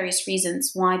many various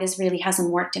reasons why this really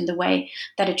hasn't worked in the way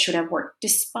that it should have worked,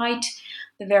 despite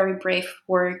the very brave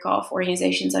work of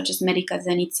organizations such as Medica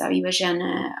Zenica, Viva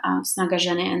Žene, Snaga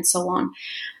Žene, and so on.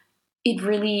 It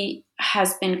really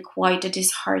has been quite a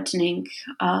disheartening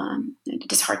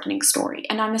story.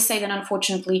 And I must say that,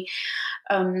 unfortunately,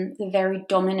 the very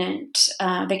dominant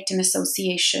victim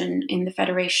association in the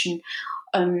Federation,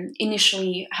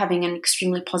 initially having an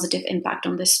extremely positive impact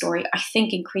on this story, I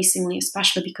think increasingly,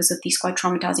 especially because of these quite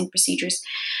traumatizing procedures,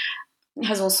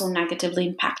 has also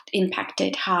negatively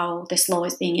impacted how this law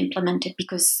is being implemented,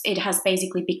 because it has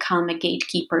basically become a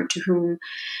gatekeeper to whom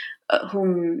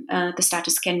the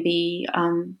status can be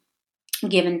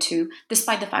given to,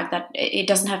 despite the fact that it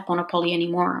doesn't have monopoly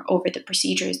anymore over the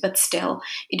procedures, but still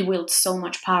it wields so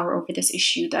much power over this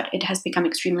issue that it has become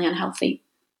extremely unhealthy.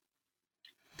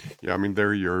 Yeah, I mean,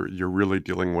 there you're really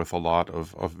dealing with a lot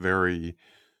of very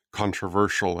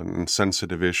controversial and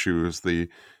sensitive issues.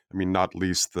 Not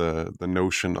least the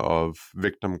notion of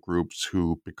victim groups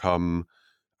who become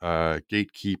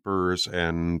gatekeepers,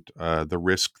 and the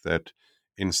risk that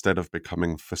instead of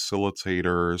becoming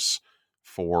facilitators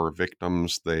for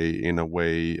victims, they in a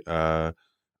way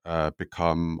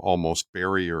become almost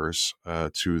barriers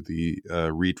to the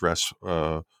redress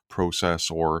process,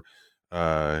 or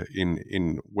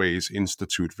in ways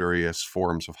institute various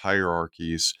forms of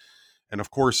hierarchies. And of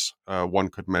course, one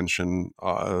could mention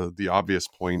the obvious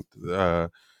point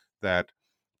that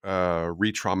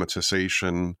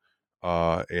re-traumatization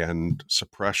and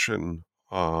suppression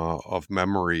of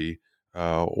memory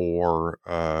or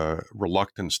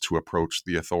reluctance to approach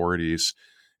the authorities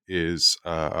is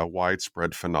a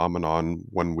widespread phenomenon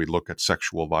when we look at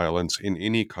sexual violence in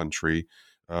any country,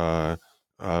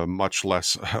 much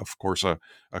less, of course, a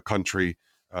country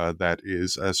that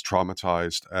is as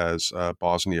traumatized as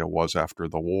Bosnia was after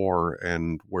the war,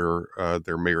 and where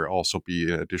there may also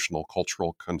be additional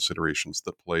cultural considerations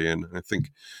that play in. And I think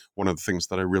one of the things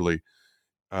that I really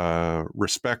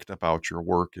respect about your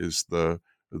work is the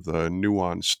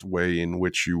nuanced way in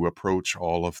which you approach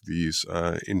all of these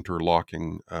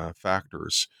interlocking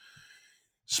factors.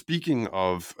 Speaking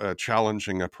of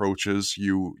challenging approaches,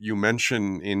 you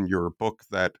mention in your book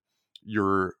that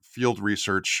your field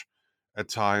research at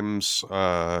times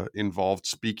involved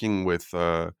speaking with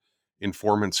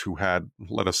informants who had,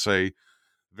 let us say,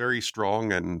 very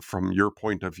strong and, from your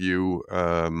point of view,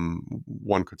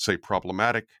 one could say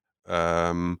problematic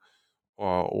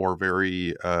or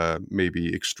very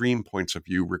maybe extreme points of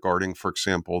view regarding, for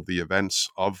example, the events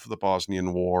of the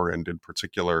Bosnian War, and in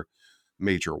particular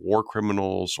major war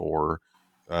criminals or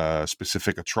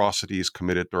specific atrocities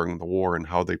committed during the war and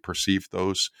how they perceived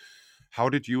those. How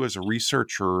did you as a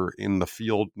researcher in the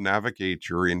field navigate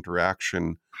your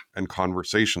interaction and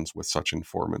conversations with such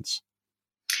informants?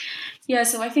 Yeah,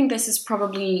 so I think this is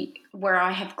probably where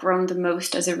I have grown the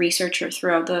most as a researcher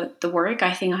throughout the work.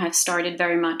 I think I have started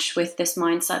very much with this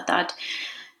mindset that,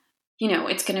 we're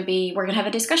going to have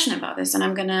a discussion about this, and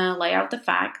I'm going to lay out the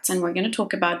facts, and we're going to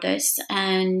talk about this,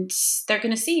 and they're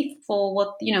going to see for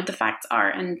what, the facts are.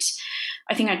 And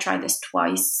I think I tried this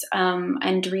twice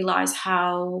and realized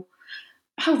how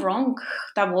wrong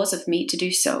that was of me to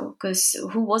do so, because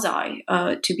who was I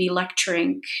to be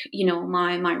lecturing,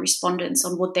 my respondents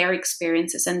on what their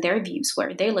experiences and their views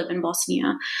were. They live in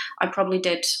Bosnia. I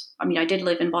did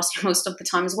live in Bosnia most of the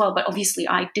time as well, but obviously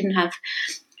I didn't have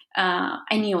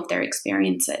any of their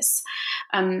experiences.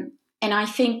 And I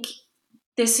think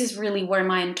this is really where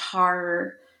my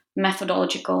entire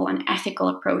methodological and ethical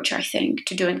approach, I think,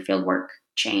 to doing fieldwork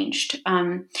changed.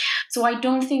 So I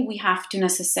don't think we have to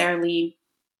necessarily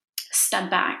step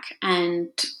back and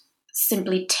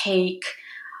simply take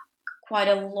quite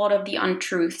a lot of the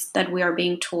untruths that we are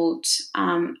being told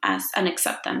and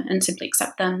accept them, and simply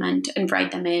accept them and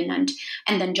write them in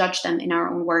and then judge them in our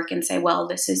own work and say, well,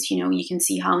 this is, you can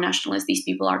see how nationalist these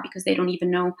people are because they don't even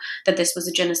know that this was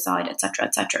a genocide, etc.,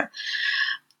 etc.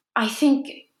 I think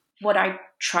what I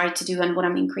try to do and what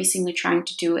I'm increasingly trying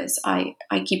to do is I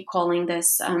keep calling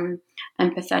this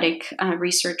empathetic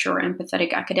research or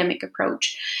empathetic academic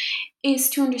approach,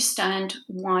 is to understand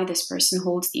why this person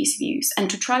holds these views and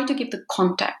to try to give the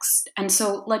context. And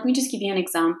so let me just give you an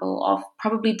example of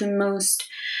probably the most,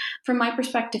 from my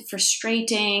perspective,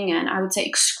 frustrating and I would say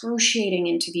excruciating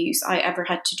interviews I ever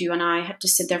had to do. And I had to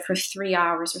sit there for 3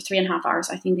 hours or 3.5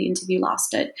 hours, I think the interview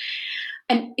lasted.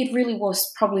 And it really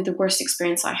was probably the worst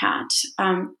experience I had.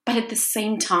 But at the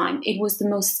same time, it was the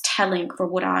most telling for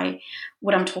what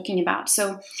I'm talking about.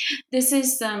 So this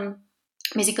is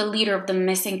basically a leader of the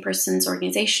missing persons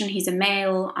organization. He's a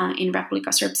male in Republika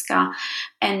Srpska.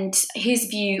 And his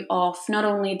view of not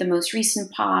only the most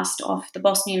recent past of the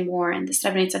Bosnian War and the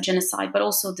Srebrenica genocide, but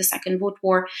also the Second World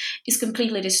War is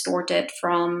completely distorted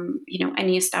from,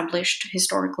 any established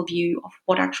historical view of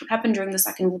what actually happened during the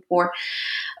Second World War,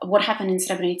 what happened in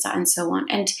Srebrenica, and so on.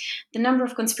 And the number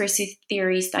of conspiracy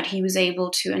theories that he was able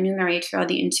to enumerate throughout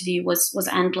the interview was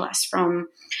endless, from,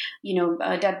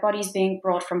 dead bodies being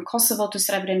brought from Kosovo to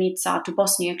Srebrenica, to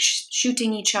Bosniak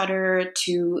shooting each other,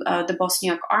 to the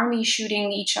Bosniak army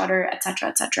shooting each other, etc.,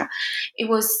 etc. It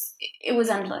was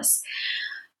endless.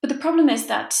 But the problem is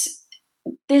that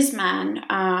this man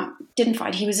didn't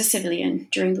fight. He was a civilian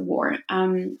during the war,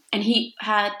 and he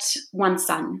had one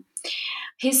son.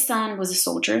 His son was a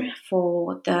soldier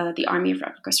for the army of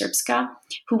Republika Srpska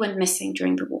who went missing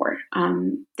during the war.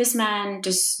 This man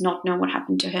does not know what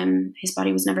happened to him. His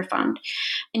body was never found.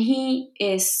 And he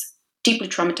is deeply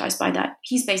traumatized by that.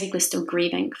 He's basically still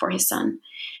grieving for his son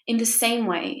in the same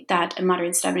way that a mother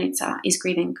in Srebrenica is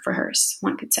grieving for hers,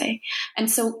 one could say. And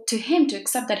so to him, to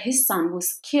accept that his son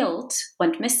was killed,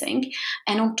 went missing,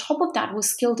 and on top of that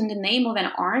was killed in the name of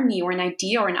an army or an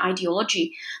idea or an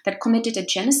ideology that committed a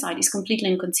genocide is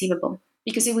completely inconceivable,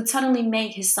 because it would suddenly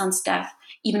make his son's death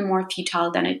even more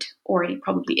futile than it already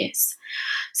probably is.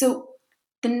 So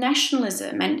the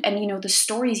nationalism and the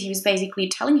stories he was basically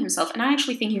telling himself, and I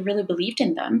actually think he really believed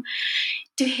in them,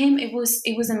 to him it was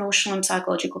emotional and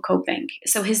psychological coping.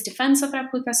 So his defense of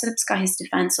Republika Srpska, his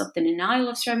defense of the denial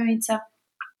of Srebrenica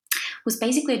was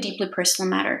basically a deeply personal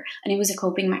matter, and it was a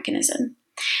coping mechanism.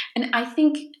 And I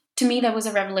think, to me, that was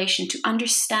a revelation to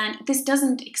understand this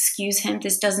doesn't excuse him.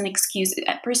 This doesn't excuse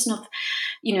a person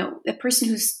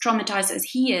who's traumatized as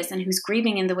he is and who's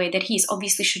grieving in the way that he is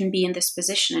obviously shouldn't be in this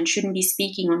position and shouldn't be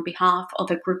speaking on behalf of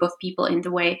a group of people in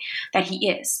the way that he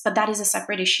is. But that is a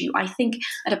separate issue. I think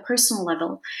at a personal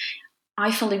level,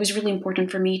 I felt it was really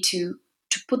important for me to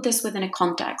put this within a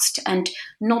context and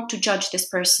not to judge this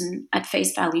person at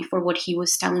face value for what he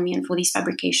was telling me and for these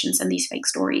fabrications and these fake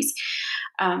stories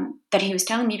that he was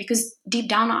telling me, because deep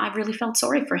down I really felt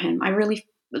sorry for him.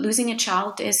 Losing a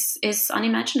child is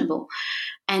unimaginable,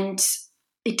 and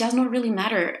it does not really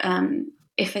matter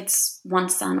if it's one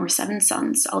son or 7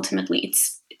 sons. Ultimately,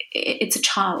 it's a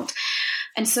child.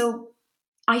 And so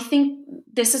I think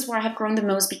this is where I have grown the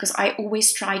most, because I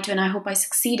always try to, and I hope I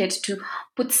succeeded, to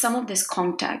put some of this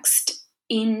context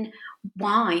in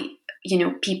why,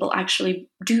 people actually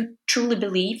do truly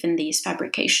believe in these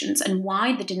fabrications and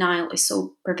why the denial is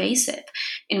so pervasive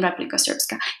in Republika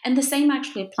Srpska. And the same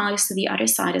actually applies to the other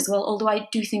side as well, although I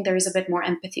do think there is a bit more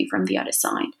empathy from the other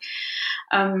side.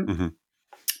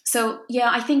 So, yeah,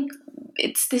 I think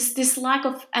it's this lack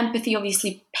of empathy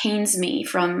obviously pains me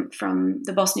from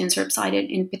the Bosnian Serb side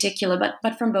in particular,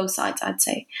 but from both sides, I'd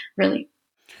say, really.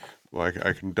 Well,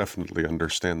 I can definitely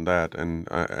understand that, and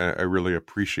I really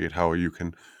appreciate how you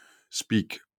can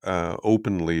speak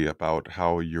openly about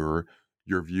how your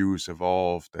views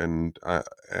evolved, and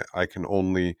I can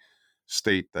only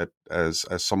state that as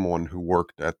someone who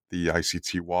worked at the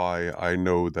ICTY, I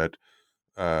know that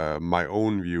my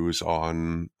own views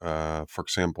on, for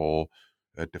example,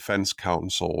 defense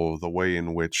counsel, the way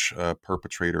in which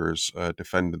perpetrators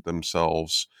defended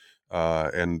themselves,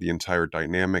 and the entire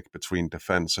dynamic between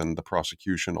defense and the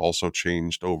prosecution also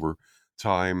changed over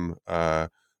time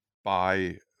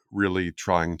by really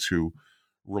trying to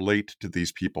relate to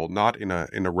these people, not in a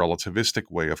relativistic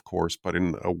way, of course, but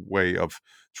in a way of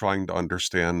trying to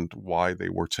understand why they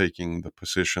were taking the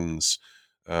positions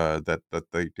that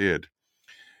they did.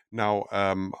 Now,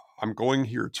 I'm going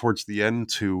here towards the end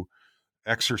to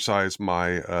exercise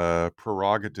my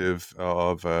prerogative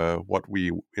of what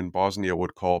we in Bosnia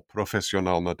would call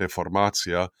profesionalna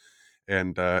deformacija,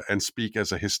 and speak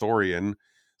as a historian.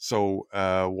 So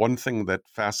one thing that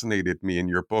fascinated me in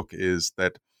your book is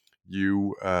that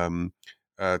you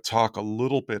talk a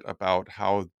little bit about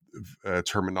how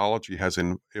terminology has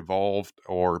evolved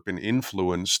or been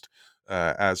influenced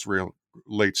as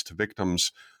relates to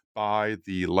victims by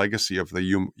the legacy of the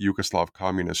Yugoslav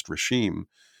communist regime.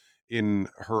 In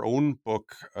her own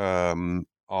book on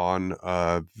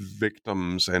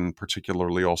victims, and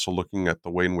particularly also looking at the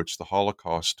way in which the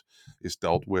Holocaust is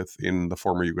dealt with in the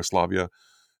former Yugoslavia,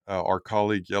 our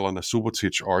colleague Jelena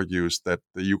Subotic argues that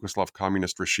the Yugoslav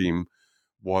communist regime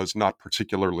was not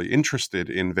particularly interested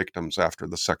in victims after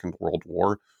the Second World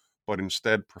War, but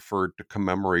instead preferred to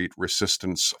commemorate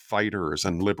resistance fighters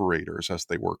and liberators, as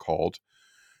they were called.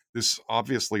 This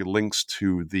obviously links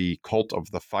to the cult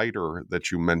of the fighter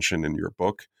that you mention in your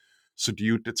book. So do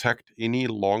you detect any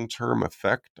long-term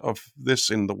effect of this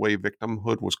in the way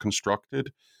victimhood was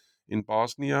constructed in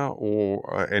Bosnia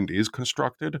and is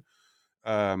constructed?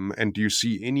 And do you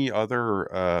see any other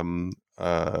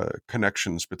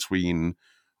connections between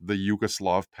the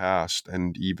Yugoslav past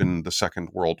and even the Second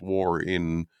World War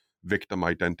in victim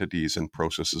identities and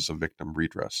processes of victim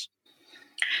redress?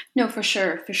 No, for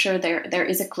sure. There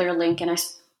is a clear link, and I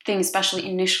think especially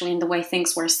initially in the way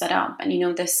things were set up,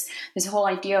 and this whole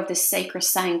idea of this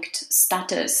sacrosanct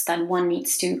status that one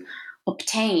needs to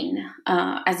obtain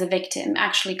as a victim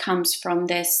actually comes from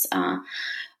this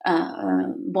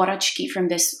borački, from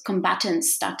this combatant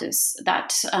status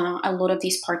that a lot of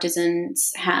these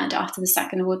partisans had after the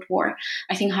Second World War.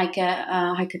 I think Heike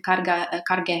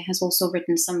Karge has also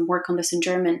written some work on this in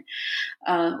German,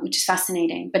 which is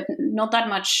fascinating, but not that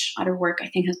much other work I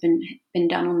think has been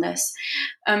done on this.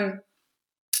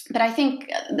 But I think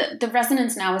the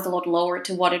resonance now is a lot lower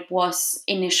to what it was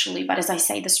initially. But as I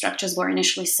say, the structures were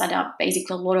initially set up.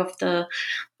 Basically, a lot of the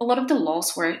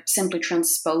laws were simply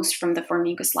transposed from the former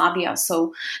Yugoslavia.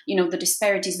 So, the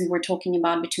disparities we were talking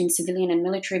about between civilian and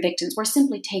military victims were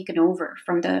simply taken over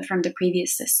from the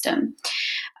previous system.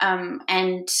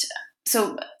 And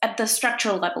so, at the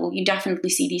structural level, you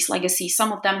definitely see these legacies.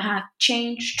 Some of them have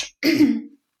changed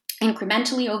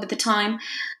incrementally over the time.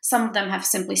 Some of them have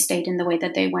simply stayed in the way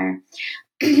that they were.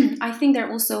 I think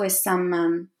there also is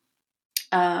some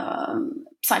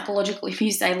psychological, if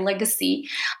you say, legacy,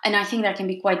 and I think that can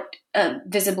be quite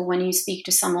visible when you speak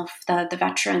to some of the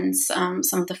veterans,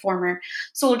 some of the former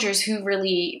soldiers who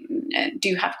really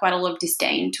do have quite a lot of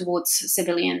disdain towards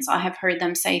civilians. I have heard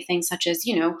them say things such as,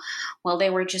 well, they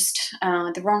were just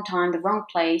at the wrong time, the wrong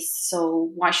place,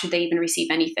 so why should they even receive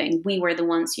anything? We were the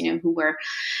ones, who were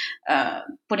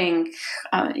putting,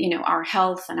 our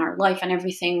health and our life and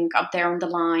everything up there on the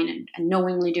line and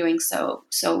knowingly doing so.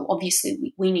 So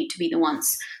obviously we need to be the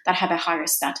ones that have a higher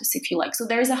status, if you like. So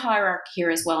there is a hierarchy here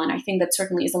as well, and I think that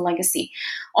certainly is a legacy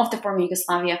of the former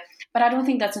Yugoslavia. But I don't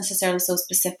think that's necessarily so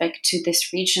specific to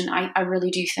this region. I really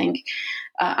do think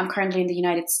I'm currently in the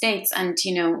United States, and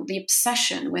the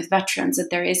obsession with veterans that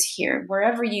there is here,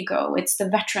 wherever you go, it's the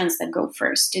veterans that go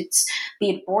first. It's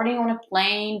be it boarding on a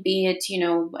plane, be it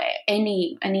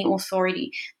any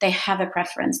authority, they have a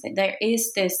preference. There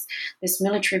is this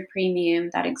military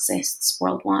premium that exists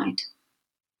worldwide.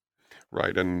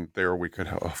 Right, and there we could,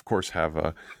 of course,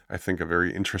 have I think, a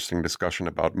very interesting discussion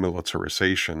about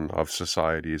militarization of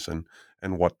societies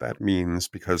and what that means,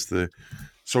 because the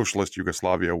socialist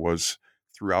Yugoslavia was,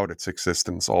 throughout its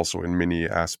existence, also in many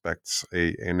aspects,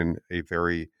 a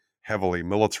very heavily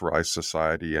militarized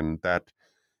society, and that,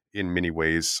 in many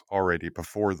ways, already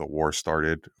before the war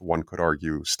started, one could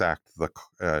argue, stacked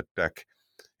the deck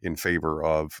in favor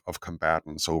of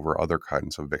combatants over other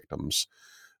kinds of victims.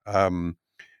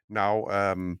 Now,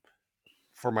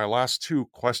 for my last two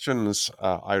questions,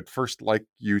 I'd first like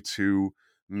you to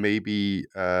maybe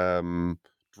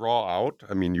draw out.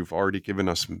 I mean, you've already given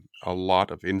us a lot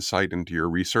of insight into your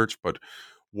research, but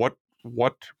what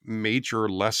major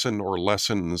lesson or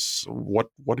lessons, what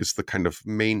is the kind of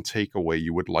main takeaway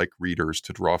you would like readers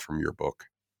to draw from your book?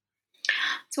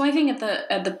 So I think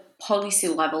at the policy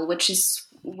level, which is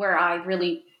where I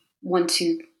really want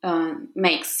to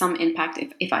make some impact,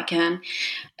 if I can,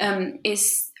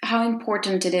 is how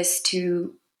important it is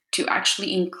to to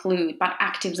actually include, but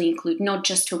actively include, not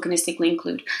just tokenistically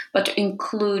include, but to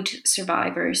include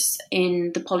survivors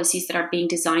in the policies that are being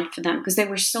designed for them. Because there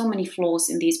were so many flaws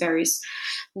in these various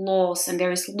laws and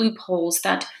various loopholes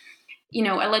that, you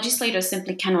know, a legislator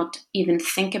simply cannot even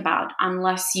think about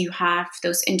unless you have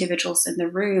those individuals in the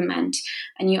room and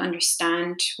you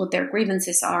understand what their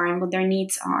grievances are and what their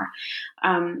needs are.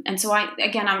 And so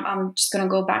I'm just going to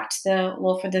go back to the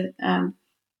law for the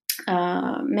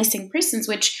missing persons,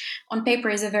 which on paper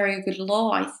is a very good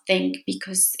law, I think,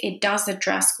 because it does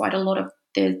address quite a lot of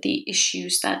the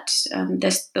issues that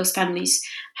those families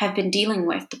have been dealing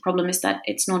with. The problem is that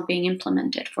it's not being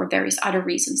implemented for various other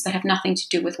reasons that have nothing to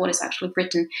do with what is actually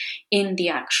written in the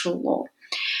actual law.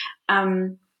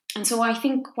 And so I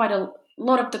think quite a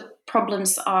lot of the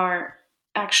problems are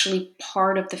actually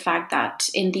part of the fact that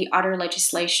in the other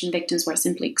legislation, victims were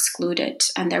simply excluded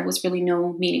and there was really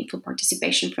no meaningful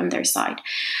participation from their side.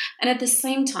 And at the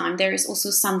same time, there is also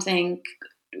something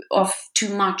of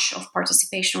too much of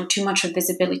participation or too much of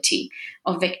visibility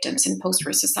of victims in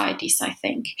post-war societies, I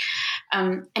think.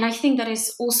 And I think that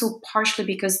is also partially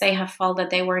because they have felt that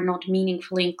they were not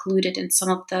meaningfully included in some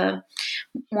of the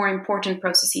more important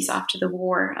processes after the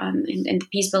war, in the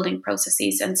peace-building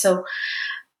processes. And so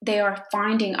they are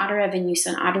finding other avenues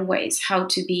and other ways how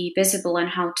to be visible and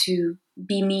how to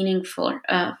be meaningful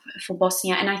for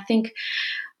Bosnia. And I think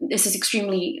this is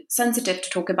extremely sensitive to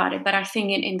talk about it, but I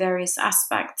think in various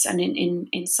aspects and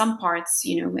in some parts,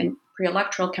 you know, in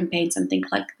pre-electoral campaigns and things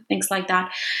like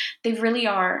that, they really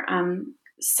are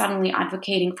suddenly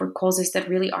advocating for causes that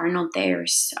really are not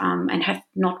theirs and have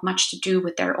not much to do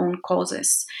with their own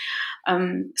causes.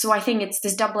 So I think it's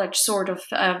this double-edged sword of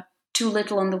too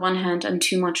little on the one hand and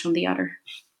too much on the other.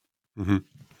 Mm-hmm.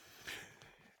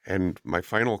 And my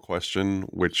final question,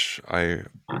 which I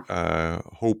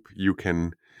hope you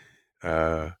can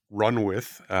run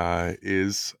with,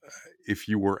 is if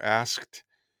you were asked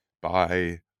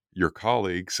by your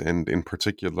colleagues, and in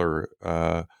particular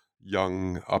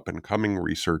young up-and-coming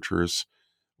researchers,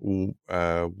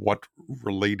 what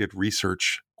related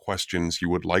research questions you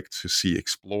would like to see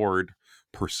explored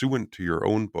pursuant to your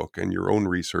own book and your own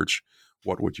research,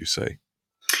 what would you say?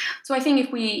 So I think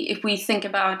if we think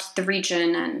about the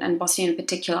region and Bosnia in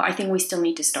particular, I think we still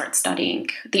need to start studying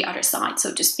the other side,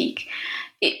 so to speak.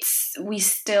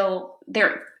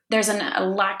 There's a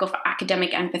lack of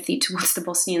academic empathy towards the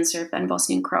Bosnian Serb and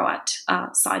Bosnian Croat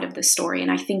side of the story.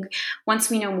 And I think once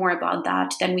we know more about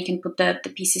that, then we can put the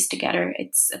pieces together.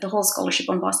 The whole scholarship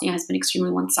on Bosnia has been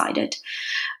extremely one-sided,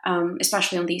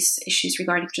 especially on these issues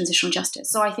regarding transitional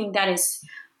justice. So I think that is,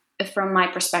 from my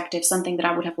perspective, something that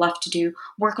I would have loved to do.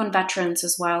 Work on veterans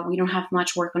as well. We don't have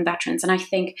much work on veterans. And I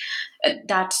think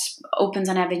that opens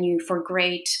an avenue for a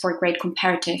great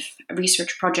comparative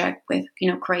research project with,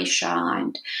 you know, Croatia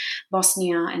and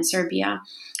Bosnia and Serbia.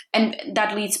 And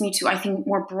that leads me to, I think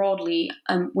more broadly,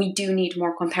 we do need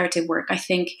more comparative work. I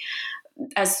think,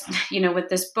 as you know, with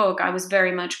this book, I was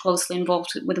very much closely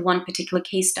involved with one particular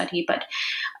case study, but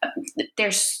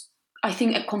I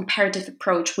think a comparative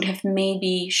approach would have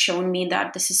maybe shown me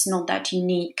that this is not that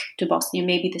unique to Bosnia.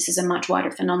 Maybe this is a much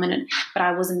wider phenomenon, but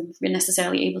I wasn't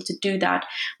necessarily able to do that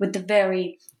with the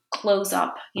very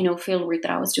close-up, you know, field work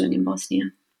that I was doing in Bosnia.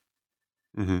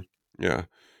 Mm-hmm. Yeah,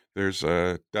 there's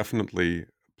definitely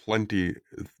plenty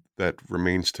that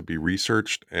remains to be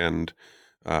researched, and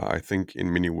I think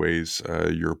in many ways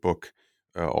your book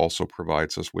also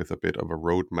provides us with a bit of a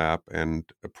roadmap and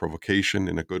a provocation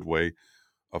in a good way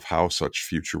of how such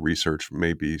future research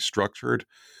may be structured.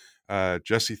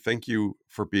 Jessie, thank you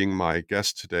for being my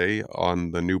guest today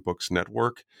on the New Books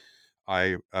Network.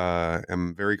 I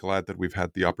am very glad that we've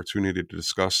had the opportunity to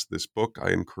discuss this book.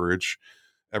 I encourage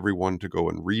everyone to go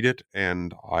and read it.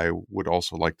 And I would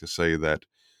also like to say that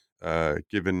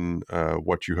given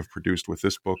what you have produced with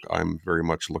this book, I'm very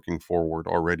much looking forward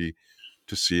already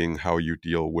to seeing how you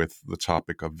deal with the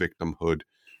topic of victimhood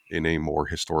in a more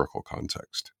historical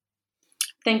context.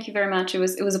 Thank you very much. It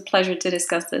was a pleasure to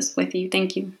discuss this with you.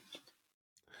 Thank you.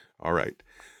 All right.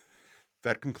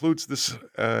 That concludes this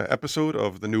episode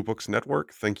of the New Books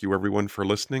Network. Thank you, everyone, for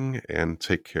listening, and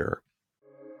take care.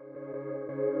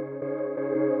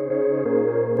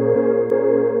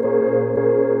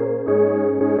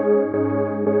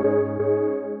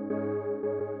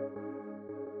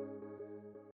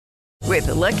 With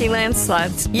the Lucky Land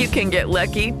Slots, you can get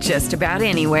lucky just about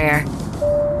anywhere.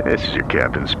 This is your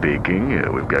captain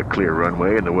speaking. We've got clear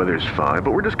runway and the weather's fine, but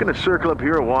we're just going to circle up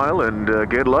here a while and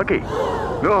get lucky.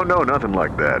 No, nothing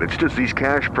like that. It's just these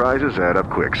cash prizes add up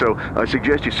quick. So I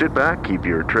suggest you sit back, keep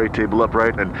your tray table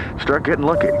upright, and start getting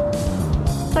lucky.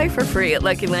 Play for free at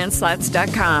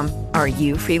LuckyLandSlots.com. Are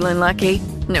you feeling lucky?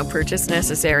 No purchase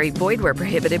necessary. Void where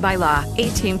prohibited by law.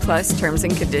 18+ terms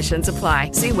and conditions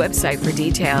apply. See website for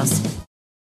details.